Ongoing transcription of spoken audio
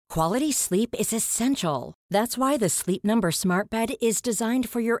Quality sleep is essential. That's why the Sleep Number Smart Bed is designed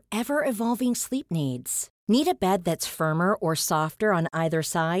for your ever-evolving sleep needs. Need a bed that's firmer or softer on either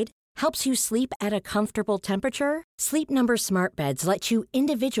side? Helps you sleep at a comfortable temperature? Sleep Number Smart Beds let you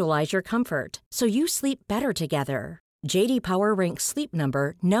individualize your comfort, so you sleep better together. J.D. Power ranks Sleep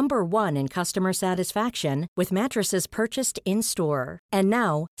Number number 1 in customer satisfaction with mattresses purchased in-store. And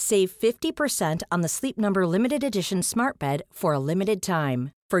now, save 50% on the Sleep Number Limited Edition Smart Bed for a limited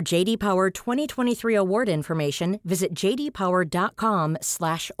time. For J.D. Power 2023 award information, visit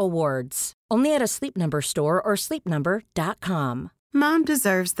jdpower.com/awards. Only at a Sleep Number store or sleepnumber.com. Mom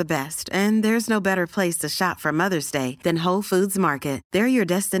deserves the best, and there's no better place to shop for Mother's Day than Whole Foods Market. They're your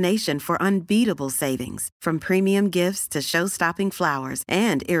destination for unbeatable savings, from premium gifts to show-stopping flowers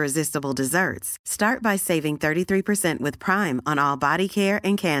and irresistible desserts. Start by saving 33% with Prime on all body care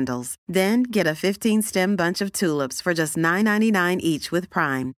and candles. Then get a 15-stem bunch of tulips for just $9.99 each with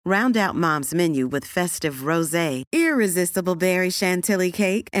Prime. Round out Mom's menu with festive rosé, irresistible berry chantilly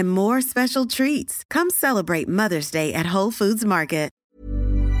cake, and more special treats. Come celebrate Mother's Day at Whole Foods Market.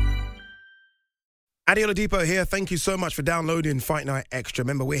 Adi Oladipo here. Thank you so much for downloading Fight Night Extra.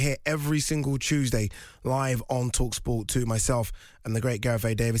 Remember, we're here every single Tuesday live on TalkSport 2, myself and the great Gareth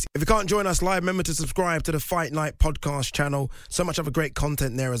A. Davis. If you can't join us live, remember to subscribe to the Fight Night podcast channel. So much other great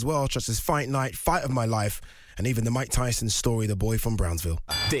content there as well, such as Fight Night, Fight of My Life, and even the Mike Tyson story, The Boy from Brownsville.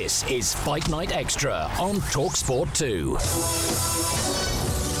 This is Fight Night Extra on TalkSport 2.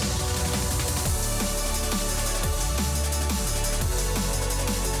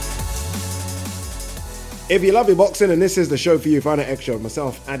 If you love your boxing, and this is the show for you, Fight Night Extra,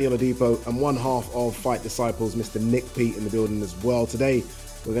 myself, Adi Oladipo, and one half of Fight Disciples, Mr. Nick Pete, in the building as well. Today,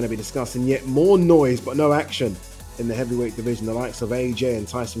 we're going to be discussing yet more noise but no action in the heavyweight division. The likes of AJ and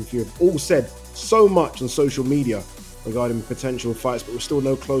Tyson Fury have all said so much on social media regarding potential fights, but we're still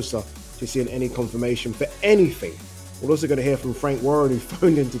no closer to seeing any confirmation for anything. We're also going to hear from Frank Warren, who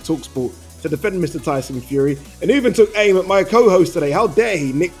phoned into TalkSport to defend Mr. Tyson Fury and even took aim at my co-host today. How dare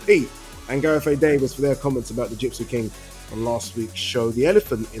he, Nick Pete, and Gareth A. Davis for their comments about the Gypsy King on last week's show. The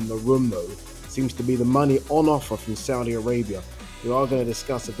elephant in the room, though, seems to be the money on offer from Saudi Arabia. We are going to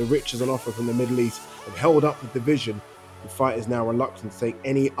discuss if the riches on offer from the Middle East have held up the division. The fight is now reluctant to take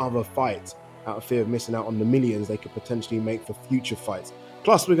any other fight out of fear of missing out on the millions they could potentially make for future fights.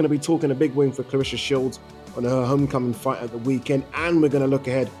 Plus, we're going to be talking a big win for Clarissa Shields on her homecoming fight at the weekend, and we're going to look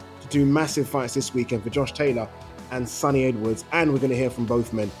ahead to two massive fights this weekend for Josh Taylor and Sonny Edwards, and we're going to hear from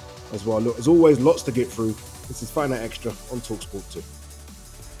both men as well. Look, as always, lots to get through. This is Fight Night Extra on TalkSport 2.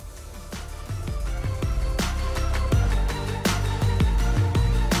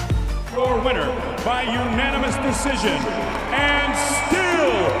 Your winner by unanimous decision, and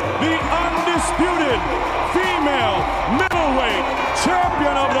still the undisputed female middleweight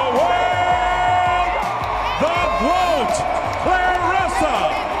champion of the world, the Blunt Clarissa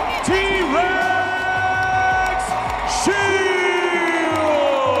T-Rex Shields.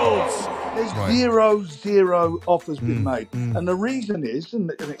 There's zero offers been made. And the reason is,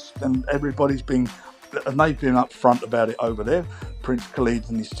 and everybody's been, and they've been upfront about it over there, Prince Khalid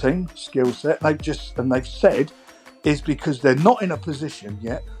and his team, skill set, they've said, is because they're not in a position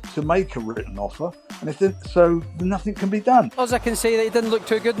yet to make a written offer, and so nothing can be done. As I can say that he didn't look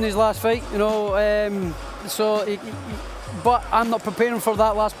too good in his last fight, but I'm not preparing for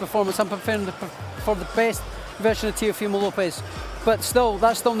that last performance. I'm preparing for the best version of Teofimo Lopez. But still,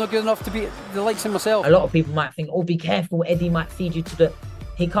 that's still not good enough to beat the likes of myself. A lot of people might think, oh, be careful, Eddie might feed you to the...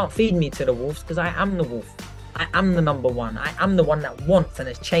 He can't feed me to the wolves because I am the wolf. I am the number one. I am the one that wants and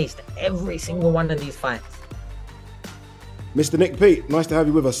has chased every single one of these fights. Mr. Nick Pete, nice to have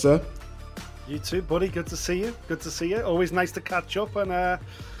you with us, sir. You too, buddy. Good to see you. Always nice to catch up. And,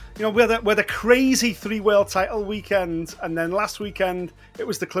 we're the crazy 3 world title weekend. And then last weekend, it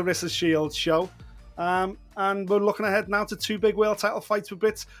was the Clarissa Shields show. And we're looking ahead now to 2 big world title fights for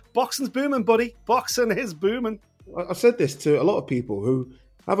Brits. Boxing's booming, buddy. Boxing is booming. I've said this to a lot of people who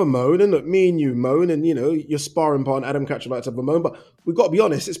have a moan, and look, me and you moan, and your sparring partner Adam Catcher likes to have a moan, but we've got to be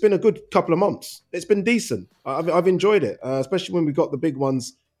honest, it's been a good couple of months. It's been decent. I've enjoyed it, especially when we got the big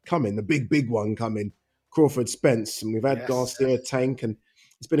ones coming, the big one coming, Crawford Spence, and we've had Garcia, Tank, and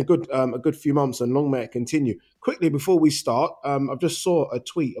it's been a good few months, and long may it continue. Quickly, before we start, I've just saw a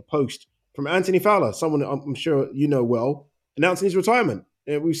post from Anthony Fowler, someone I'm sure you know well, announcing his retirement.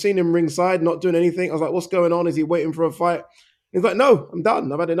 We've seen him ringside, not doing anything. I was like, what's going on? Is he waiting for a fight? He's like, no, I'm done.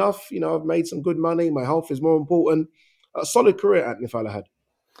 I've had enough. I've made some good money. My health is more important. A solid career Anthony Fowler had.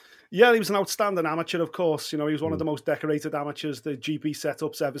 Yeah, he was an outstanding amateur, of course. You know, he was one of the most decorated amateurs the GP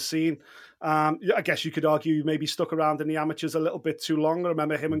setup's ever seen. I guess you could argue he maybe stuck around in the amateurs a little bit too long. I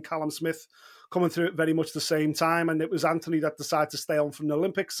remember him and Callum Smith coming through at very much the same time, and it was Anthony that decided to stay on from the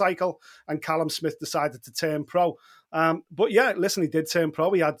Olympic cycle, and Callum Smith decided to turn pro. But yeah, listen, he did turn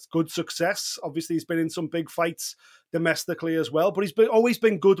pro. He had good success. Obviously, he's been in some big fights domestically as well, but always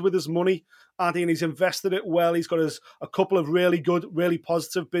been good with his money, Addy, and he's invested it well. He's got a couple of really good, really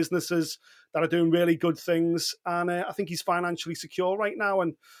positive businesses that are doing really good things, and I think he's financially secure right now.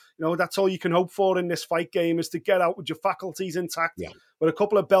 And you know, that's all you can hope for in this fight game, is to get out with your faculties intact, with a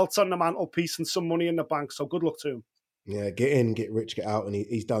couple of belts on the mantelpiece and some money in the bank. So good luck to him. Yeah, get in, get rich, get out, and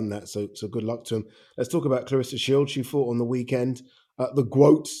he's done that. So good luck to him. Let's talk about Clarissa Shields. She fought on the weekend. The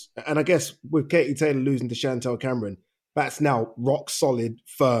Guotes, and I guess with Katie Taylor losing to Chantel Cameron, that's now rock solid,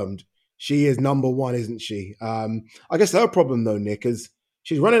 firmed. She is number one, isn't she? I guess her problem though, Nick, is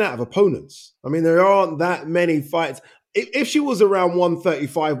she's running out of opponents. I mean, there aren't that many fights. If she was around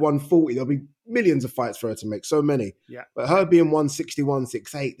 135, 140, there'll be millions of fights for her to make, so many. Yeah. But her being 160,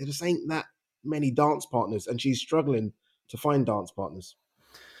 168, there just ain't that many dance partners, and she's struggling to find dance partners.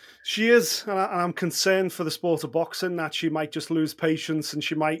 She is, and I'm concerned for the sport of boxing that she might just lose patience and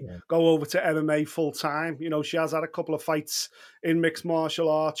she might go over to MMA full time. You know, she has had a couple of fights in mixed martial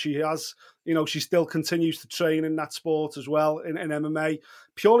arts. She has, you know, she still continues to train in that sport as well, in MMA,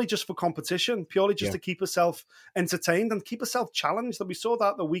 purely just for competition, purely just to keep herself entertained and keep herself challenged. And we saw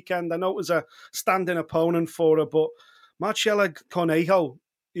that the weekend. I know it was a stand-in opponent for her, but Marcela Cornejo,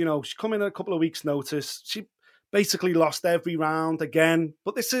 you know, she come in a couple of weeks' notice. She basically lost every round again.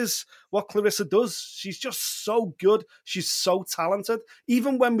 But this is what Clarissa does. She's just so good. She's so talented.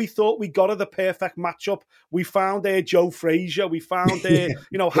 Even when we thought we got her the perfect matchup, we found her Joe Frazier, we found her,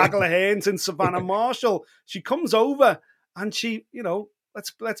 you know, Hagler Hearns and Savannah Marshall. She comes over and she, you know,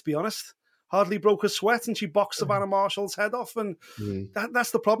 let's be honest, hardly broke a sweat, and she boxed Savannah Marshall's head off. And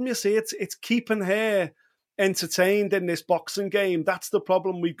that's the problem, you see. It's keeping her entertained in this boxing game. That's the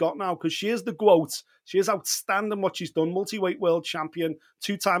problem we've got now, because she is the GOAT. She is outstanding what she's done. Multi-weight world champion,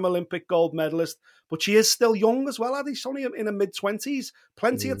 2-time Olympic gold medalist, but she is still young as well. She's only in her mid-20s.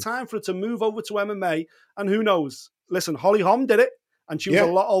 Plenty of time for her to move over to MMA, and who knows? Listen, Holly Holm did it, and she was a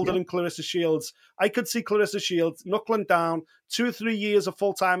lot older than Clarissa Shields. I could see Clarissa Shields knuckling down, 2 or 3 years of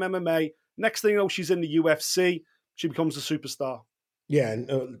full-time MMA. Next thing you know, she's in the UFC. She becomes a superstar. Yeah,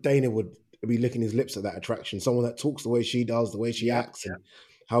 and Dana would be licking his lips at that attraction. Someone that talks the way she does, the way she acts, and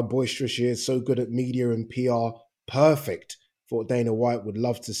how boisterous she is, so good at media and PR. Perfect for what Dana White would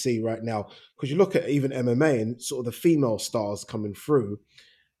love to see right now. Because you look at even MMA and sort of the female stars coming through,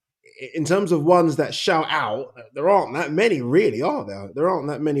 in terms of ones that shout out, there aren't that many really, are there? There aren't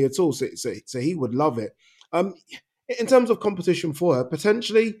that many at all. So he would love it. In terms of competition for her,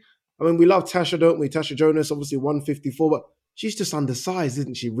 potentially, I mean, we love Tasha, don't we? Tasha Jonas, obviously 154, but she's just undersized,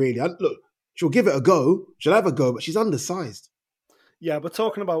 isn't she, really? Look, she'll give it a go. She'll have a go, but she's undersized. Yeah, but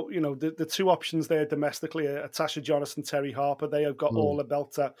talking about, you know, the two options there domestically are Tasha Jonas and Terry Harper. They have got all the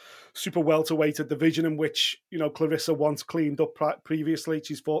belt at super welterweight, a division in which, you know, Clarissa once cleaned up previously.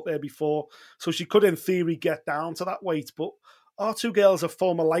 She's fought there before. So she could, in theory, get down to that weight. But our two girls are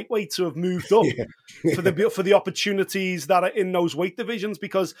former lightweights who have moved up for the opportunities that are in those weight divisions,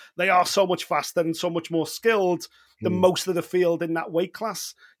 because they are so much faster and so much more skilled than most of the field in that weight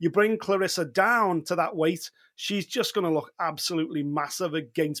class. You bring Clarissa down to that weight, she's just going to look absolutely massive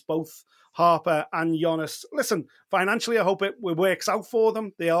against both Harper and Jonas. Listen, financially, I hope it works out for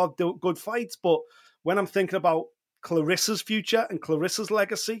them. They are good fights, but when I'm thinking about Clarissa's future and Clarissa's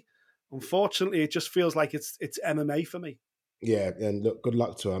legacy, unfortunately, it just feels like it's MMA for me. Yeah, and look, good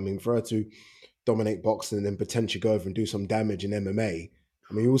luck to her. I mean, for her to dominate boxing and then potentially go over and do some damage in MMA.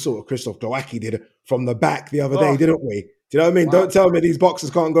 I mean, we saw what Krzysztof Glowacki did from the back the other day, didn't we? Do you know what I mean? Wow. Don't tell me these boxers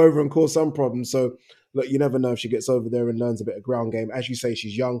can't go over and cause some problems. So, look, you never know if she gets over there and learns a bit of ground game. As you say,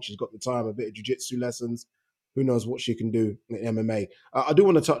 she's young. She's got the time, a bit of jiu-jitsu lessons. Who knows what she can do in MMA. I do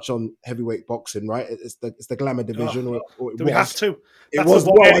want to touch on heavyweight boxing, right? It's the glamour division. Do we have to? That's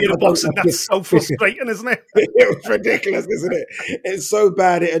the one area of boxing that's so frustrating, isn't it? It was ridiculous, isn't it? It's so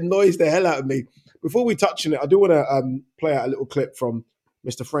bad. It annoys the hell out of me. Before we touch on it, I do want to play out a little clip from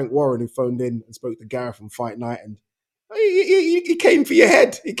Mr. Frank Warren, who phoned in and spoke to Gareth on Fight Night. And he came for your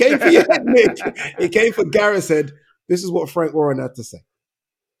head. He came for your head, Nick. He came for Gareth's head. This is what Frank Warren had to say.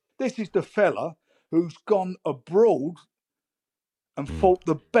 This is the fella who's gone abroad and fought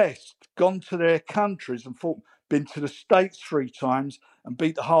the best, gone to their countries and been to the States 3 times and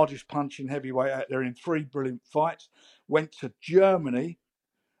beat the hardest punching heavyweight out there in 3 brilliant fights, went to Germany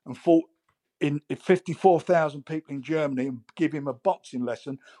and fought in 54,000 people in Germany and give him a boxing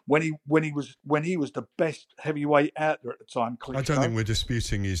lesson when he was the best heavyweight out there at the time. Klitschko. I don't think we're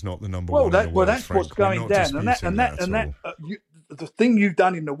disputing he's not the number one in the world. That's Frank. what's going down, the thing you've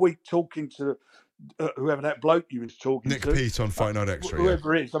done in the week talking to whoever that bloke you was talking Nick to, Pete on Fight Night Extra,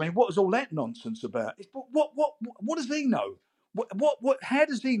 whoever it is. I mean, what is all that nonsense about? What does he know? How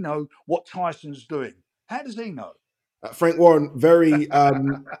does he know what Tyson's doing? How does he know? Frank Warren, very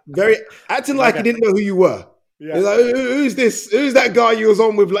acting like he didn't know who you were. Yeah. Like, who's this? Who's that guy you was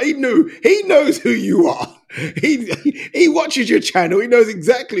on with? Like, he knows who you are. He watches your channel. He knows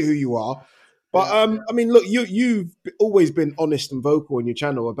exactly who you are. But I mean, look, you've always been honest and vocal on your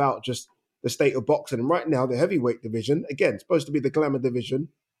channel about just the state of boxing. And right now, the heavyweight division, again, supposed to be the glamour division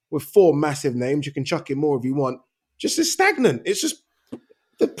with 4 massive names. You can chuck in more if you want. Just is stagnant. It's just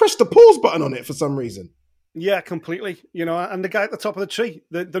they pressed the pause button on it for some reason. Yeah, completely. You know, and the guy at the top of the tree,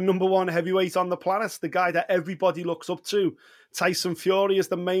 the number one heavyweight on the planet, the guy that everybody looks up to, Tyson Fury, is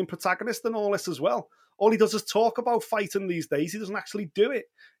the main protagonist in all this as well. All he does is talk about fighting these days. He doesn't actually do it.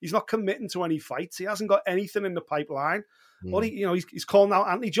 He's not committing to any fights. He hasn't got anything in the pipeline. He's calling out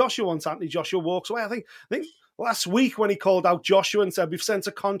Anthony Joshua once Anthony Joshua walks away. I think last week when he called out Joshua and said, we've sent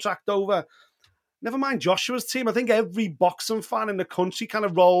a contract over. Never mind Joshua's team. I think every boxing fan in the country kind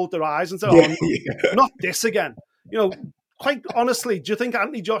of rolled their eyes and said, not this again. You know, quite honestly, do you think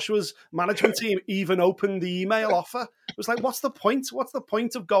Anthony Joshua's management team even opened the email offer? It was like, what's the point? What's the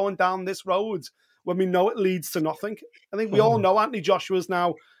point of going down this road when we know it leads to nothing? I think we all know Anthony Joshua's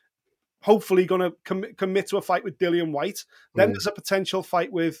now hopefully going to commit to a fight with Dillian White. Then there's a potential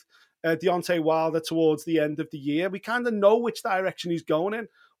fight with Deontay Wilder towards the end of the year. We kind of know which direction he's going in.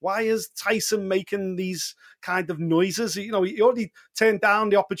 Why is Tyson making these kind of noises? You know, he already turned down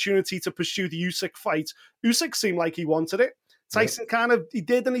the opportunity to pursue the Usyk fight. Usyk seemed like he wanted it. Tyson he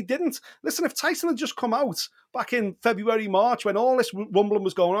did and he didn't. Listen, if Tyson had just come out back in February, March, when all this rumbling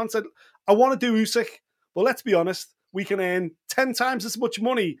was going on, said, I want to do Usyk, but let's be honest, we can earn 10 times as much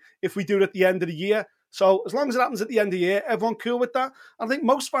money if we do it at the end of the year. So as long as it happens at the end of the year, everyone cool with that? I think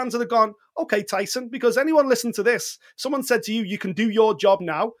most fans would have gone, okay, Tyson, because anyone listen to this, someone said to you, you can do your job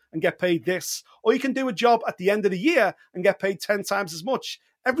now and get paid this, or you can do a job at the end of the year and get paid 10 times as much.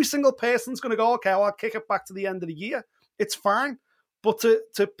 Every single person's going to go, okay, I'll kick it back to the end of the year. It's fine. But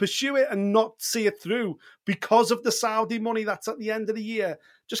to pursue it and not see it through because of the Saudi money that's at the end of the year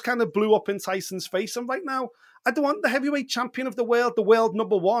just kind of blew up in Tyson's face. And right now, I don't want the heavyweight champion of the world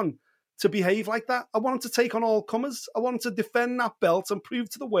number one, to behave like that. I want him to take on all comers. I want him to defend that belt and prove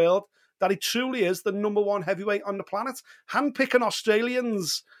to the world that he truly is the number one heavyweight on the planet. Handpicking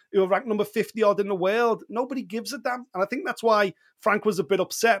Australians who are ranked number 50 odd in the world, nobody gives a damn. And I think that's why Frank was a bit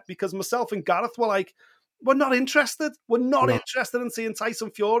upset, because myself and Gareth were like, we're not interested. We're not interested in seeing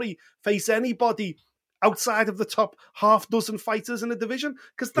Tyson Fury face anybody outside of the top half dozen fighters in the division,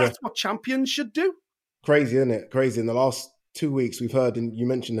 because that's what champions should do. Crazy, isn't it? Crazy. In the last 2 weeks, we've heard, and you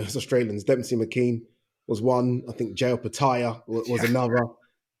mentioned those Australians, Dempsey McKean was one. I think Jail Pataya was another.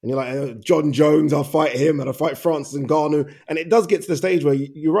 And you're like, John Jones, I'll fight him, and I'll fight Francis Ngannou. And it does get to the stage where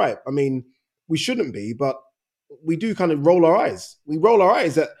you're right. I mean, we shouldn't be, but we do kind of roll our eyes. We roll our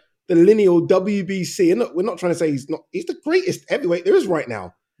eyes at the lineal WBC. And look, we're not trying to say he's the greatest heavyweight there is right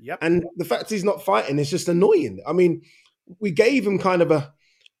now. Yep. And the fact he's not fighting is just annoying. I mean, we gave him kind of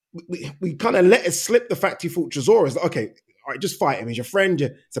we kind of let it slip the fact he fought Chisora. It's like, okay, all right, just fight him. He's your friend.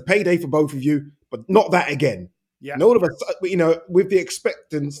 It's a payday for both of you, but not that again. Yeah. And all of us, with the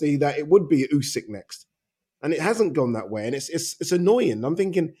expectancy that it would be Usyk next, and it hasn't gone that way, and it's annoying. I'm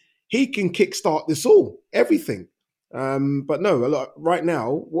thinking he can kickstart this everything. But no, right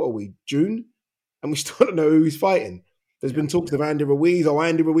now, what are we, June? And we still don't know who he's fighting. There's been talks of Andy Ruiz.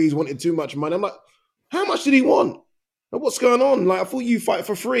 Andy Ruiz wanted too much money. I'm like, how much did he want? What's going on? Like, I thought you fight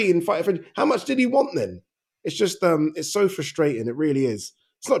for free and fight for. How much did he want then? It's just, it's so frustrating. It really is.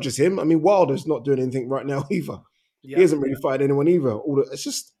 It's not just him. I mean, Wilder's not doing anything right now either. Yeah, he hasn't really fighted anyone either. It's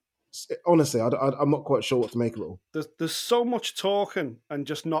just, honestly, I'm not quite sure what to make of it all. There's so much talking and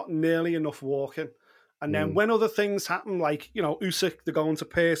just not nearly enough walking. And then when other things happen, like, Usyk, they're going to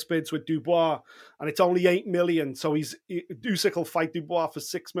purse bids with Dubois, and it's only 8 million. So Usyk will fight Dubois for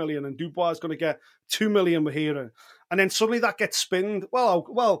 6 million, and Dubois is going to get 2 million with here. And then suddenly that gets spinned.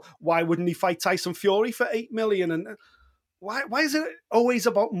 Well, why wouldn't he fight Tyson Fury for 8 million? And why is it always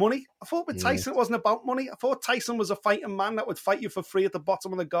about money? I thought with Tyson it wasn't about money. I thought Tyson was a fighting man that would fight you for free at the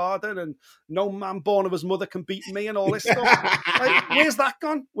bottom of the garden, and no man born of his mother can beat me and all this stuff. Like, where's that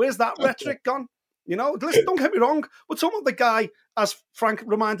gone? Where's that rhetoric gone? You know, listen, don't get me wrong. We're talking about the guy, as Frank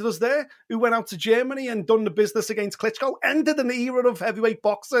reminded us there, who went out to Germany and done the business against Klitschko, ended an era of heavyweight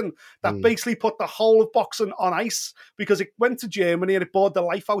boxing that basically put the whole of boxing on ice because it went to Germany and it bored the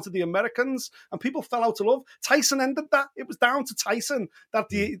life out of the Americans and people fell out of love. Tyson ended that. It was down to Tyson that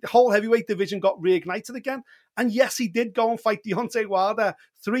the whole heavyweight division got reignited again. And yes, he did go and fight Deontay Wilder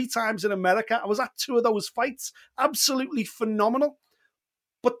 3 times in America. I was at 2 of those fights. Absolutely phenomenal.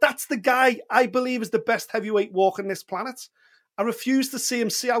 But that's the guy I believe is the best heavyweight walking this planet. I refuse to see him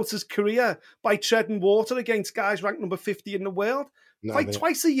see out his career by treading water against guys ranked number 50 in the world. Fight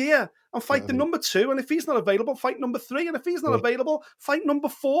twice a year and fight the number 2. And if he's not available, fight number 3. And if he's not available, fight number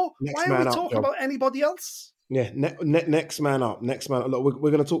 4. Why are we talking about anybody else? Yeah, next man up. Next man up. Look,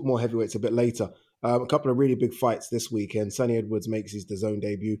 we're going to talk more heavyweights a bit later. A couple of really big fights this weekend. Sonny Edwards makes his DAZN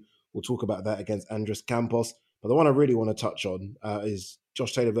debut. We'll talk about that against Andres Campos. But the one I really want to touch on is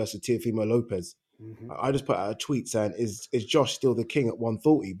Josh Taylor versus Teofimo Lopez. I just put out a tweet saying, is Josh still the king at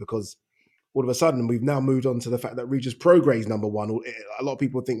 140? Because all of a sudden, we've now moved on to the fact that Regis Prograis is number 1. A lot of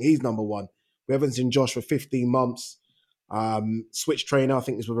people think he's number 1. We haven't seen Josh for 15 months. Switch trainer, I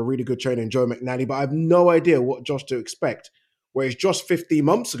think this was a really good trainer in Joe McNally, but I have no idea what Josh to expect. Whereas Josh 15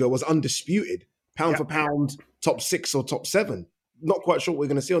 months ago was undisputed, pound for pound, top 6 or top 7. Not quite sure what we're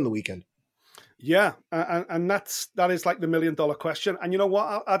going to see on the weekend. Yeah, and that is like the $1 million question. And you know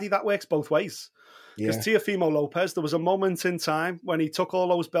what, Addy, that works both ways. Because Teofimo Lopez, there was a moment in time when he took all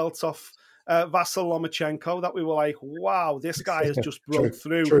those belts off Vasyl Lomachenko that we were like, wow, this guy has just broke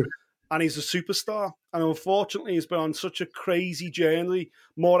through. And he's a superstar. And unfortunately, he's been on such a crazy journey,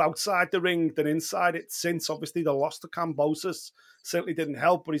 more outside the ring than inside it since. Obviously, the loss to Kambosos certainly didn't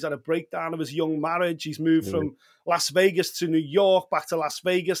help, but he's had a breakdown of his young marriage. He's moved from Las Vegas to New York, back to Las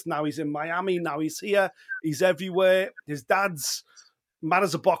Vegas. Now he's in Miami. Now he's here. He's everywhere. His dad's mad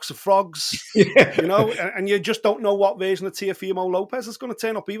as a box of frogs, you know, and you just don't know what version of Teofimo Lopez is going to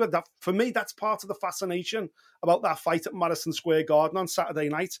turn up either. That, for me, that's part of the fascination about that fight at Madison Square Garden on Saturday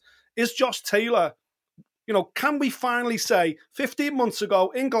night. Is Josh Taylor, you know, can we finally say 15 months ago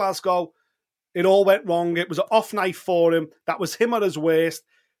in Glasgow, it all went wrong. It was an off night for him. That was him at his worst.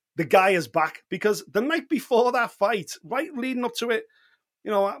 The guy is back. Because the night before that fight, right leading up to it, you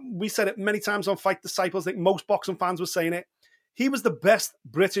know, we said it many times on Fight Disciples. I think most boxing fans were saying it. He was the best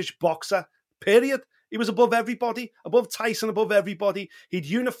British boxer, period. He was above everybody, above Tyson, above everybody. He'd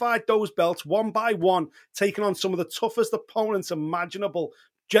unified those belts one by one, taking on some of the toughest opponents imaginable.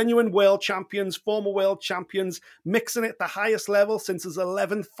 Genuine world champions, former world champions, mixing it at the highest level since his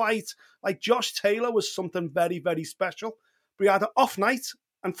 11th fight. Like, Josh Taylor was something very, very special. But he had an off night,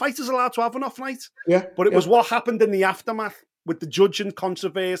 and fighters are allowed to have an off night. Yeah. But it was what happened in the aftermath with the judging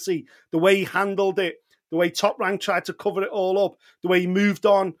controversy, the way he handled it, the way Top Rank tried to cover it all up, the way he moved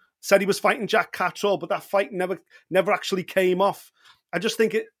on, said he was fighting Jack Catterall, but that fight never actually came off. I just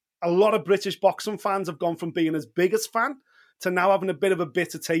think a lot of British boxing fans have gone from being his biggest fan to now having a bit of a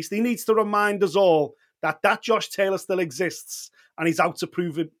bitter taste. He needs to remind us all that Josh Taylor still exists and he's out to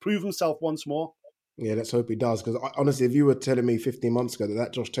prove himself once more. Yeah, let's hope he does. Because honestly, if you were telling me 15 months ago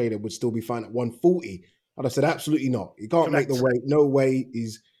that Josh Taylor would still be fighting at 140, I'd have said absolutely not. He can't make the weight. No way.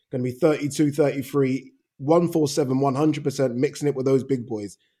 He's going to be 32, 33, 147, 100%, mixing it with those big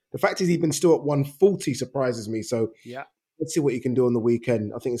boys. The fact is, he's been still at 140 surprises me. So let's see what he can do on the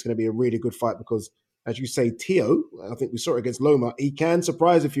weekend. I think it's going to be a really good fight because, as you say, Teo, I think we saw it against Loma, he can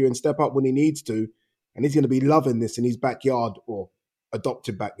surprise a few and step up when he needs to. And he's going to be loving this in his backyard, or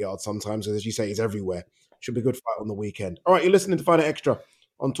adopted backyard sometimes. As you say, he's everywhere. Should be a good fight on the weekend. All right, you're listening to Fight Extra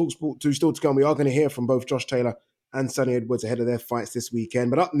on TalkSport 2. Still to come, we are going to hear from both Josh Taylor and Sonny Edwards ahead of their fights this weekend.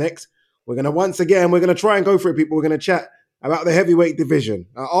 But up next, we're going to try and go for it, people. We're going to chat about the heavyweight division.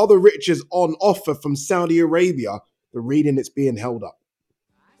 Are the riches on offer from Saudi Arabia the reading that's being held up?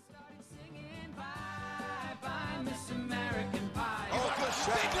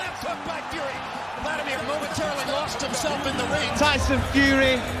 Tyson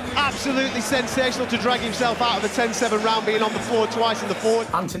Fury, absolutely sensational to drag himself out of a 10-7 round, being on the floor twice in the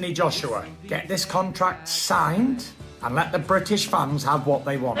fourth. Anthony Joshua, get this contract signed and let the British fans have what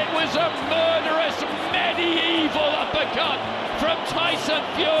they want. It was a murderous, medieval uppercut from Tyson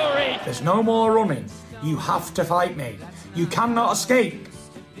Fury. There's no more running. You have to fight me. You cannot escape.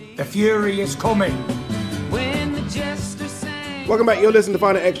 The Fury is coming. When the jester sang. Welcome back. You're listening to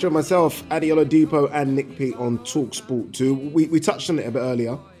Fight Extra. Myself, Adiola Depot, and Nick P on TalkSport 2. We touched on it a bit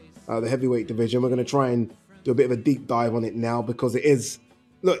earlier, the heavyweight division. We're going to try and do a bit of a deep dive on it now because it is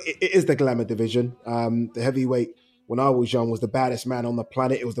the glamour division. The heavyweight, when I was young, was the baddest man on the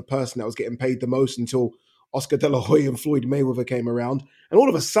planet. It was the person that was getting paid the most until Oscar De La Hoya and Floyd Mayweather came around. And all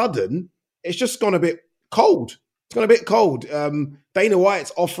of a sudden, it's just gone a bit cold. It's gone a bit cold. Dana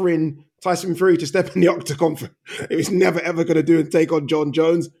White's offering Tyson Fury to step in the octagon. It was never, ever going to do and take on John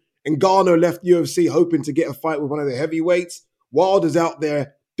Jones. Ngannou left UFC hoping to get a fight with one of the heavyweights. Wilder's out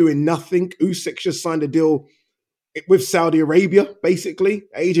there doing nothing. Usyk just signed a deal with Saudi Arabia, basically.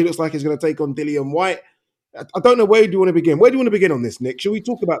 AJ looks like he's going to take on Dillian White. I don't know, where do you want to begin? Where do you want to begin on this, Nick? Should we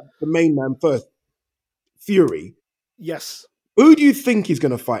talk about the main man first? Fury. Yes. Who do you think he's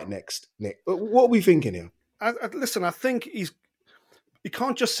going to fight next, Nick? What are we thinking here? Listen, I think he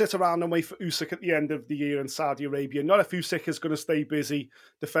can't just sit around and wait for Usyk at the end of the year in Saudi Arabia. Not if Usyk is going to stay busy,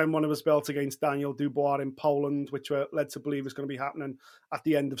 defend one of his belts against Daniel Dubois in Poland, which we're led to believe is going to be happening at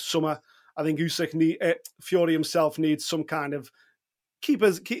the end of summer. I think Fury himself needs some kind of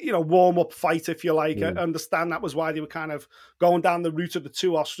warm-up fight, if you like. I understand that was why they were kind of going down the route of the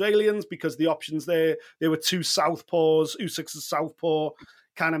two Australians, because the options there, they were two southpaws. Usyk's a southpaw,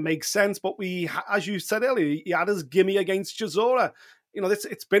 kind of makes sense. But as you said earlier, he had his gimme against Chisora.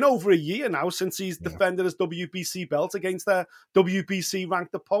 It's been over a year now since he's defended his WBC belt against their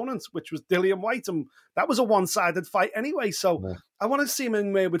WBC-ranked opponents, which was Dillian White, and that was a one-sided fight anyway. So I want to see him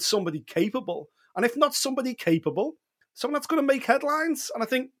in there with somebody capable. And if not somebody capable, someone that's going to make headlines. And I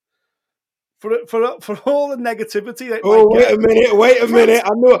think for all the negativity that wait a minute.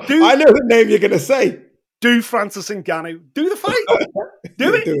 I know the name you're going to say. Do Francis Ngannou. Do the fight.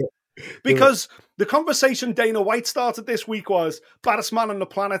 Do it. Because the conversation Dana White started this week was baddest man on the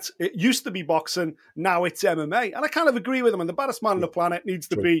planet. It used to be boxing, now it's MMA. And I kind of agree with him. And the baddest man on the planet needs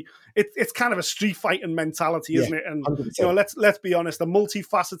to be, it's kind of a street fighting mentality, isn't it? And 100%. Let's be honest, a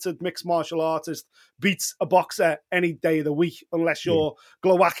multifaceted mixed martial artist beats a boxer any day of the week, unless you're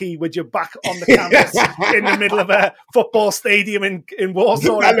Glowacki with your back on the canvas in the middle of a football stadium in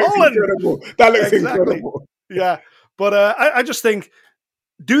Warsaw. That looks incredible. Yeah. But I just think,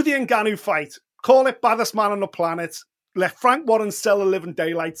 do the Ngannou fight. Call it baddest man on the planet. Let Frank Warren sell the living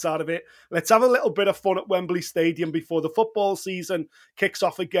daylights out of it. Let's have a little bit of fun at Wembley Stadium before the football season kicks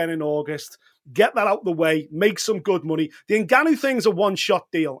off again in August. Get that out the way. Make some good money. The Ngannou thing's a one-shot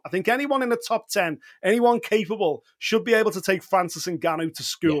deal. I think anyone in the top 10, anyone capable, should be able to take Francis Ngannou to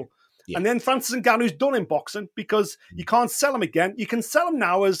school. Yeah. Yeah. And then Francis Ngannou's done in boxing because you can't sell him again. You can sell him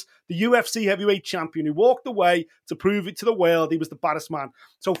now as the UFC heavyweight champion who walked away to prove it to the world he was the baddest man.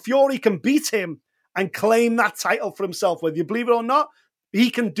 So Fury can beat him and claim that title for himself. Whether you believe it or not,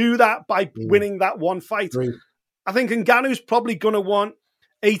 he can do that by winning that one fight. I think Ngannou's probably going to want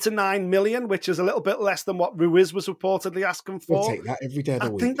 8 to 9 million, which is a little bit less than what Ruiz was reportedly asking for. We'll take that every day of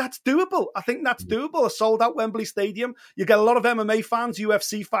the week. I think that's doable. A sold-out Wembley Stadium. You get a lot of MMA fans,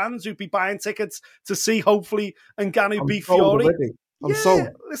 UFC fans who'd be buying tickets to see, hopefully, Ngannou beat Fury. I'm sold.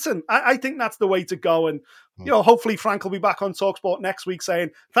 Listen, I think that's the way to go. And, hopefully Frank will be back on TalkSport next week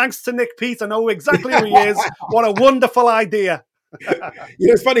saying, thanks to Nick Pete, I know exactly who he is. What a wonderful idea.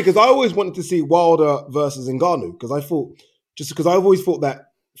 It's funny because I always wanted to see Wilder versus Ngannou because I've always thought that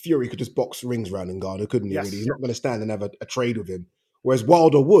Fury could just box rings around Ngannou, couldn't he? Yes. Really? He's not going to stand and have a trade with him. Whereas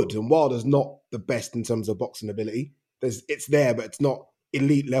Wilder would, and Wilder's not the best in terms of boxing ability. It's there, but it's not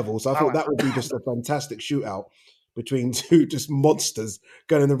elite level. So I thought that would be just a fantastic shootout between two just monsters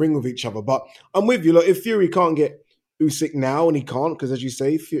going in the ring with each other. But I'm with you. Look, if Fury can't get Usyk now, and he can't, because as you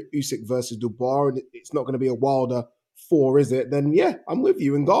say, Usyk versus Dubois, and it's not going to be a Wilder 4, is it? Then yeah, I'm with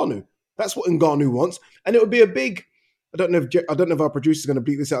you, Ngannou. That's what Ngannou wants, and it would be a big. I don't know if our producer's going to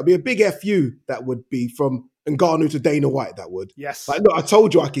bleep this out. It'd be a big FU that would be from Ngannou to Dana White. That would. Yes. Like, look, I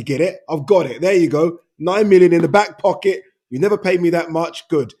told you I could get it. I've got it. There you go. 9 million in the back pocket. You never paid me that much.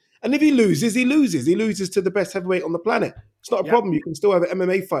 Good. And if he loses, he loses. He loses to the best heavyweight on the planet. It's not a problem. You can still have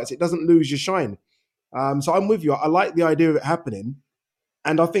MMA fights. It doesn't lose your shine. So I'm with you. I like the idea of it happening.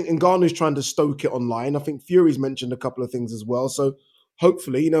 And I think Ngannou's trying to stoke it online. I think Fury's mentioned a couple of things as well. So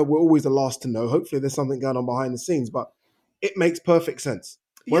hopefully, we're always the last to know. Hopefully there's something going on behind the scenes. But it makes perfect sense.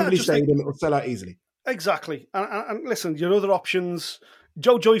 Wembley Stadium, it will sell out easily. Exactly. And listen, your other options,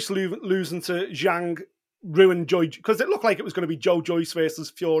 Joe Joyce losing to Zhang ruined Joe, because it looked like it was going to be Joe Joyce versus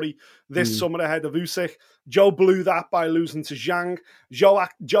Fury this summer ahead of Usyk. Joe blew that by losing to Zhang. Joe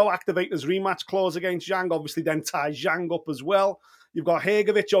activated his rematch clause against Zhang, obviously then ties Zhang up as well. You've got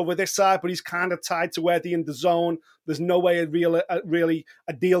Hergovich over this side, but he's kind of tied to Eddie in the zone. There's no way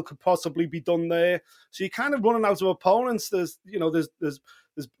a deal could possibly be done there. So you're kind of running out of opponents. There's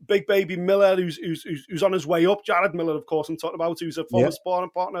Big Baby Miller who's on his way up. Jared Miller, of course, I'm talking about, who's a former sparring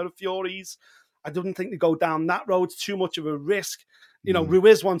partner of Fury's. I didn't think they go down that road. It's too much of a risk.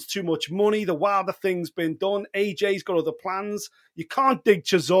 Ruiz wants too much money. The Wilder thing's been done. AJ's got other plans. You can't dig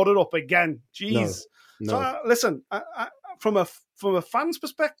Chisora up again. Jeez. No. So listen, from a fan's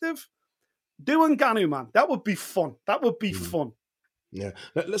perspective, Do Ngannou, man. That would be fun. That would be fun. Yeah.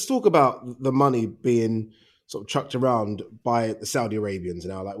 Let's talk about the money being sort of chucked around by the Saudi Arabians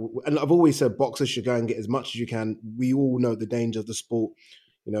now. Like, and I've always said boxers should go and get as much as you can. We all know the danger of the sport,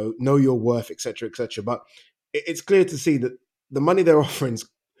 know your worth, etc., etc. But it's clear to see that the money they're offering is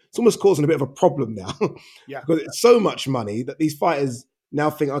it's almost causing a bit of a problem now. Yeah. Because it's so much money that these fighters now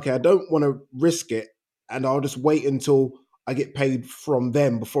think, okay, I don't want to risk it, and I'll just wait until I get paid from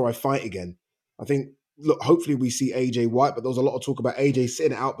them before I fight again. I think, look, hopefully we see AJ White, but there was a lot of talk about AJ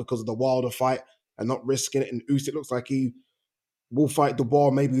sitting it out because of the Wilder fight and not risking it. And Usyk looks like he will fight Dubois,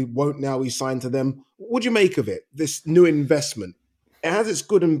 maybe won't now he's signed to them. What do you make of it, this new investment? It has its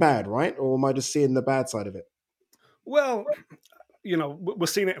good and bad, right? Or am I just seeing the bad side of it? Well, we're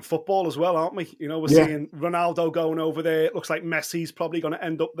seeing it in football as well, aren't we? We're seeing Ronaldo going over there. It looks like Messi's probably going to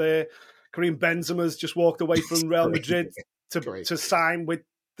end up there. Karim Benzema's just walked away from Real Madrid to sign with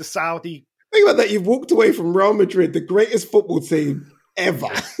the Saudi. Think about that. You've walked away from Real Madrid, the greatest football team ever.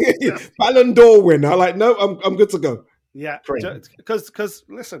 Ballon d'Or winner. Like, no, I'm good to go. Yeah, because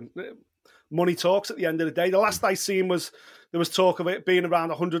listen, money talks at the end of the day. The last I seen there was talk of it being around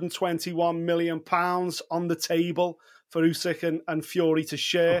 121 million pounds on the table for Usyk and Fury to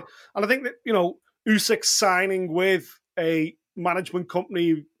share. And I think that, Usyk signing with a management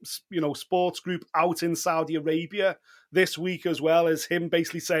company, sports group out in Saudi Arabia this week, as well as him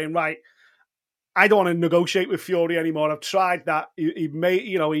basically saying, right, I don't want to negotiate with Fury anymore. I've tried that.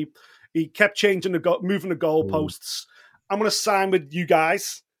 He kept changing moving the goalposts. I'm going to sign with you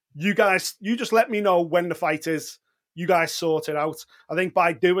guys. You just let me know when the fight is. You guys sort it out. I think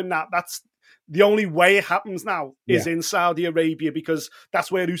by doing that, that's the only way it happens now is in Saudi Arabia, because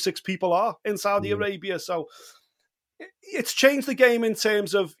that's where Usyk's people are, in Saudi Arabia. So it's changed the game in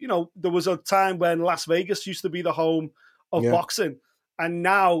terms of, there was a time when Las Vegas used to be the home of boxing. And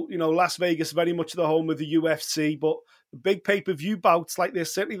now, Las Vegas very much the home of the UFC. But the big pay-per-view bouts like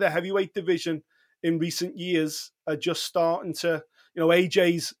this, certainly the heavyweight division in recent years, are just starting to,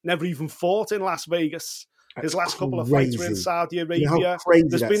 AJ's never even fought in Las Vegas. His last couple of fights were in Saudi Arabia.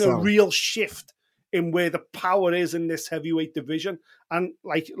 There's been a real shift in where the power is in this heavyweight division. And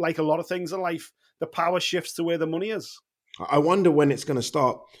like a lot of things in life, the power shifts to where the money is. I wonder when it's going to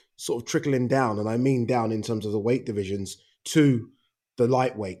start sort of trickling down, and I mean down in terms of the weight divisions, to the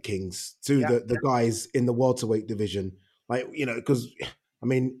lightweight kings, to the guys in the welterweight division. Because,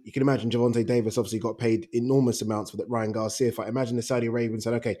 you can imagine Gervonta Davis obviously got paid enormous amounts for that Ryan Garcia fight. Imagine the Saudi Arabians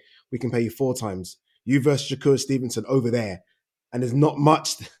said, okay, we can pay you 4 times. You versus Shakur Stevenson over there. And there's not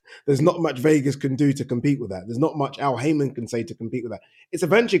much Vegas can do to compete with that. There's not much Al Heyman can say to compete with that. It's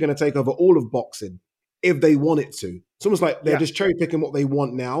eventually going to take over all of boxing if they want it to. It's almost like they're just cherry picking what they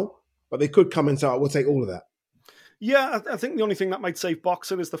want now, but they could come and say, we'll take all of that. Yeah, I think the only thing that might save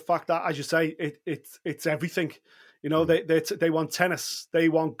boxing is the fact that, as you say, it's everything. They want tennis, they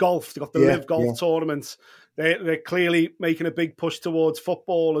want golf, they've got the Live Golf tournaments. They're clearly making a big push towards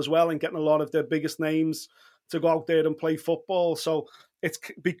football as well and getting a lot of their biggest names to go out there and play football. So it's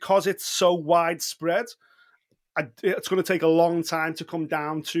because it's so widespread, it's going to take a long time to come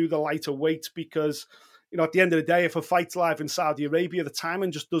down to the lighter weights, because, at the end of the day, if a fight's live in Saudi Arabia, the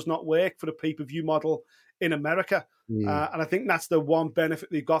timing just does not work for the pay-per-view model in America. And I think that's the one benefit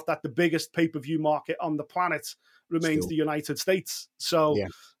they've got, that the biggest pay-per-view market on the planet remains the United States. So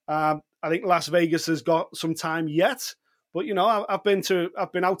I think Las Vegas has got some time yet, but I've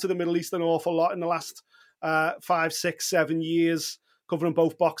been out to the Middle East an awful lot in the last 5, 6, 7 years, covering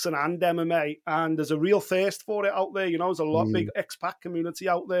both boxing and MMA, and there's a real thirst for it out there. There's a lot big expat community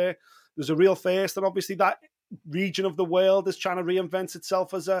out there. There's a real thirst, and obviously that region of the world is trying to reinvent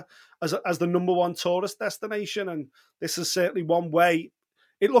itself as the number one tourist destination, and this is certainly one way.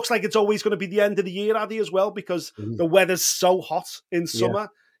 It looks like it's always going to be the end of the year, Addy, as well, because the weather's so hot in summer.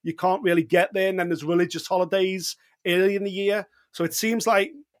 You can't really get there, and then there's religious holidays early in the year. So it seems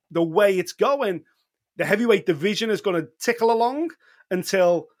like the way it's going, the heavyweight division is going to tickle along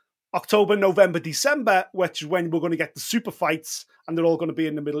until October, November, December, which is when we're going to get the super fights, and they're all going to be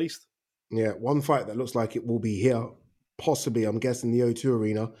in the Middle East. Yeah, one fight that looks like it will be here, possibly, I'm guessing, the O2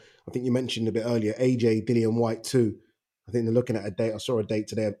 Arena. I think you mentioned a bit earlier, AJ Dillian White 2. I think they're looking at a date. I saw a date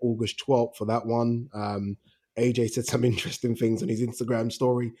today of August 12th for that one. AJ said some interesting things on his Instagram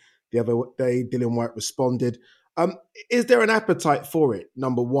story the other day. Dillian White responded. Is there an appetite for it,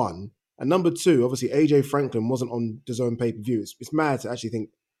 number one? And number two, obviously, AJ Franklin wasn't on DAZN pay-per-view. It's mad to actually think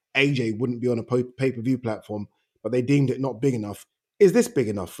AJ wouldn't be on a pay-per-view platform, but they deemed it not big enough. Is this big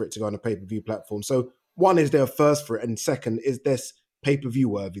enough for it to go on a pay-per-view platform? So one, is there a first for it? And second, is this pay-per-view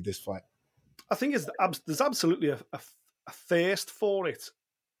worthy, this fight? I think there's absolutely a thirst for it.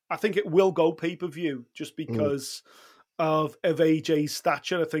 I think it will go pay-per-view just because of AJ's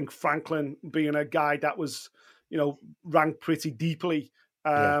stature. I think Franklin being a guy that was, ranked pretty deeply,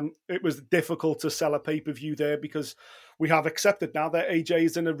 it was difficult to sell a pay-per-view there because we have accepted now that AJ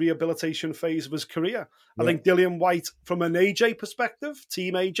is in a rehabilitation phase of his career. I think Dillian Whyte, from an AJ perspective,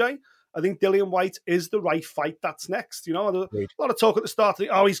 Team AJ, I think Dillian Whyte is the right fight that's next. A lot of talk at the start,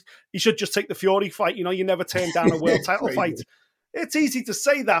 he should just take the Fury fight. You never turn down a world title fight. It's easy to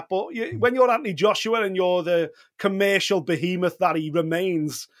say that, but when you're Anthony Joshua and you're the commercial behemoth that he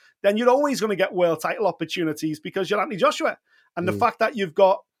remains, then you're always going to get world title opportunities because you're Anthony Joshua. And the fact that you've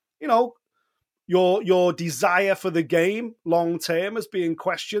got, your desire for the game long term is being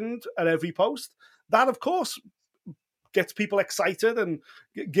questioned at every post, that of course gets people excited and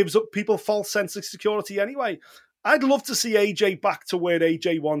gives up people false sense of security anyway. I'd love to see AJ back to where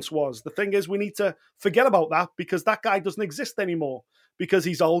AJ once was. The thing is, we need to forget about that because that guy doesn't exist anymore because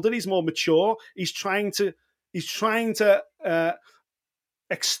he's older, he's more mature, he's trying to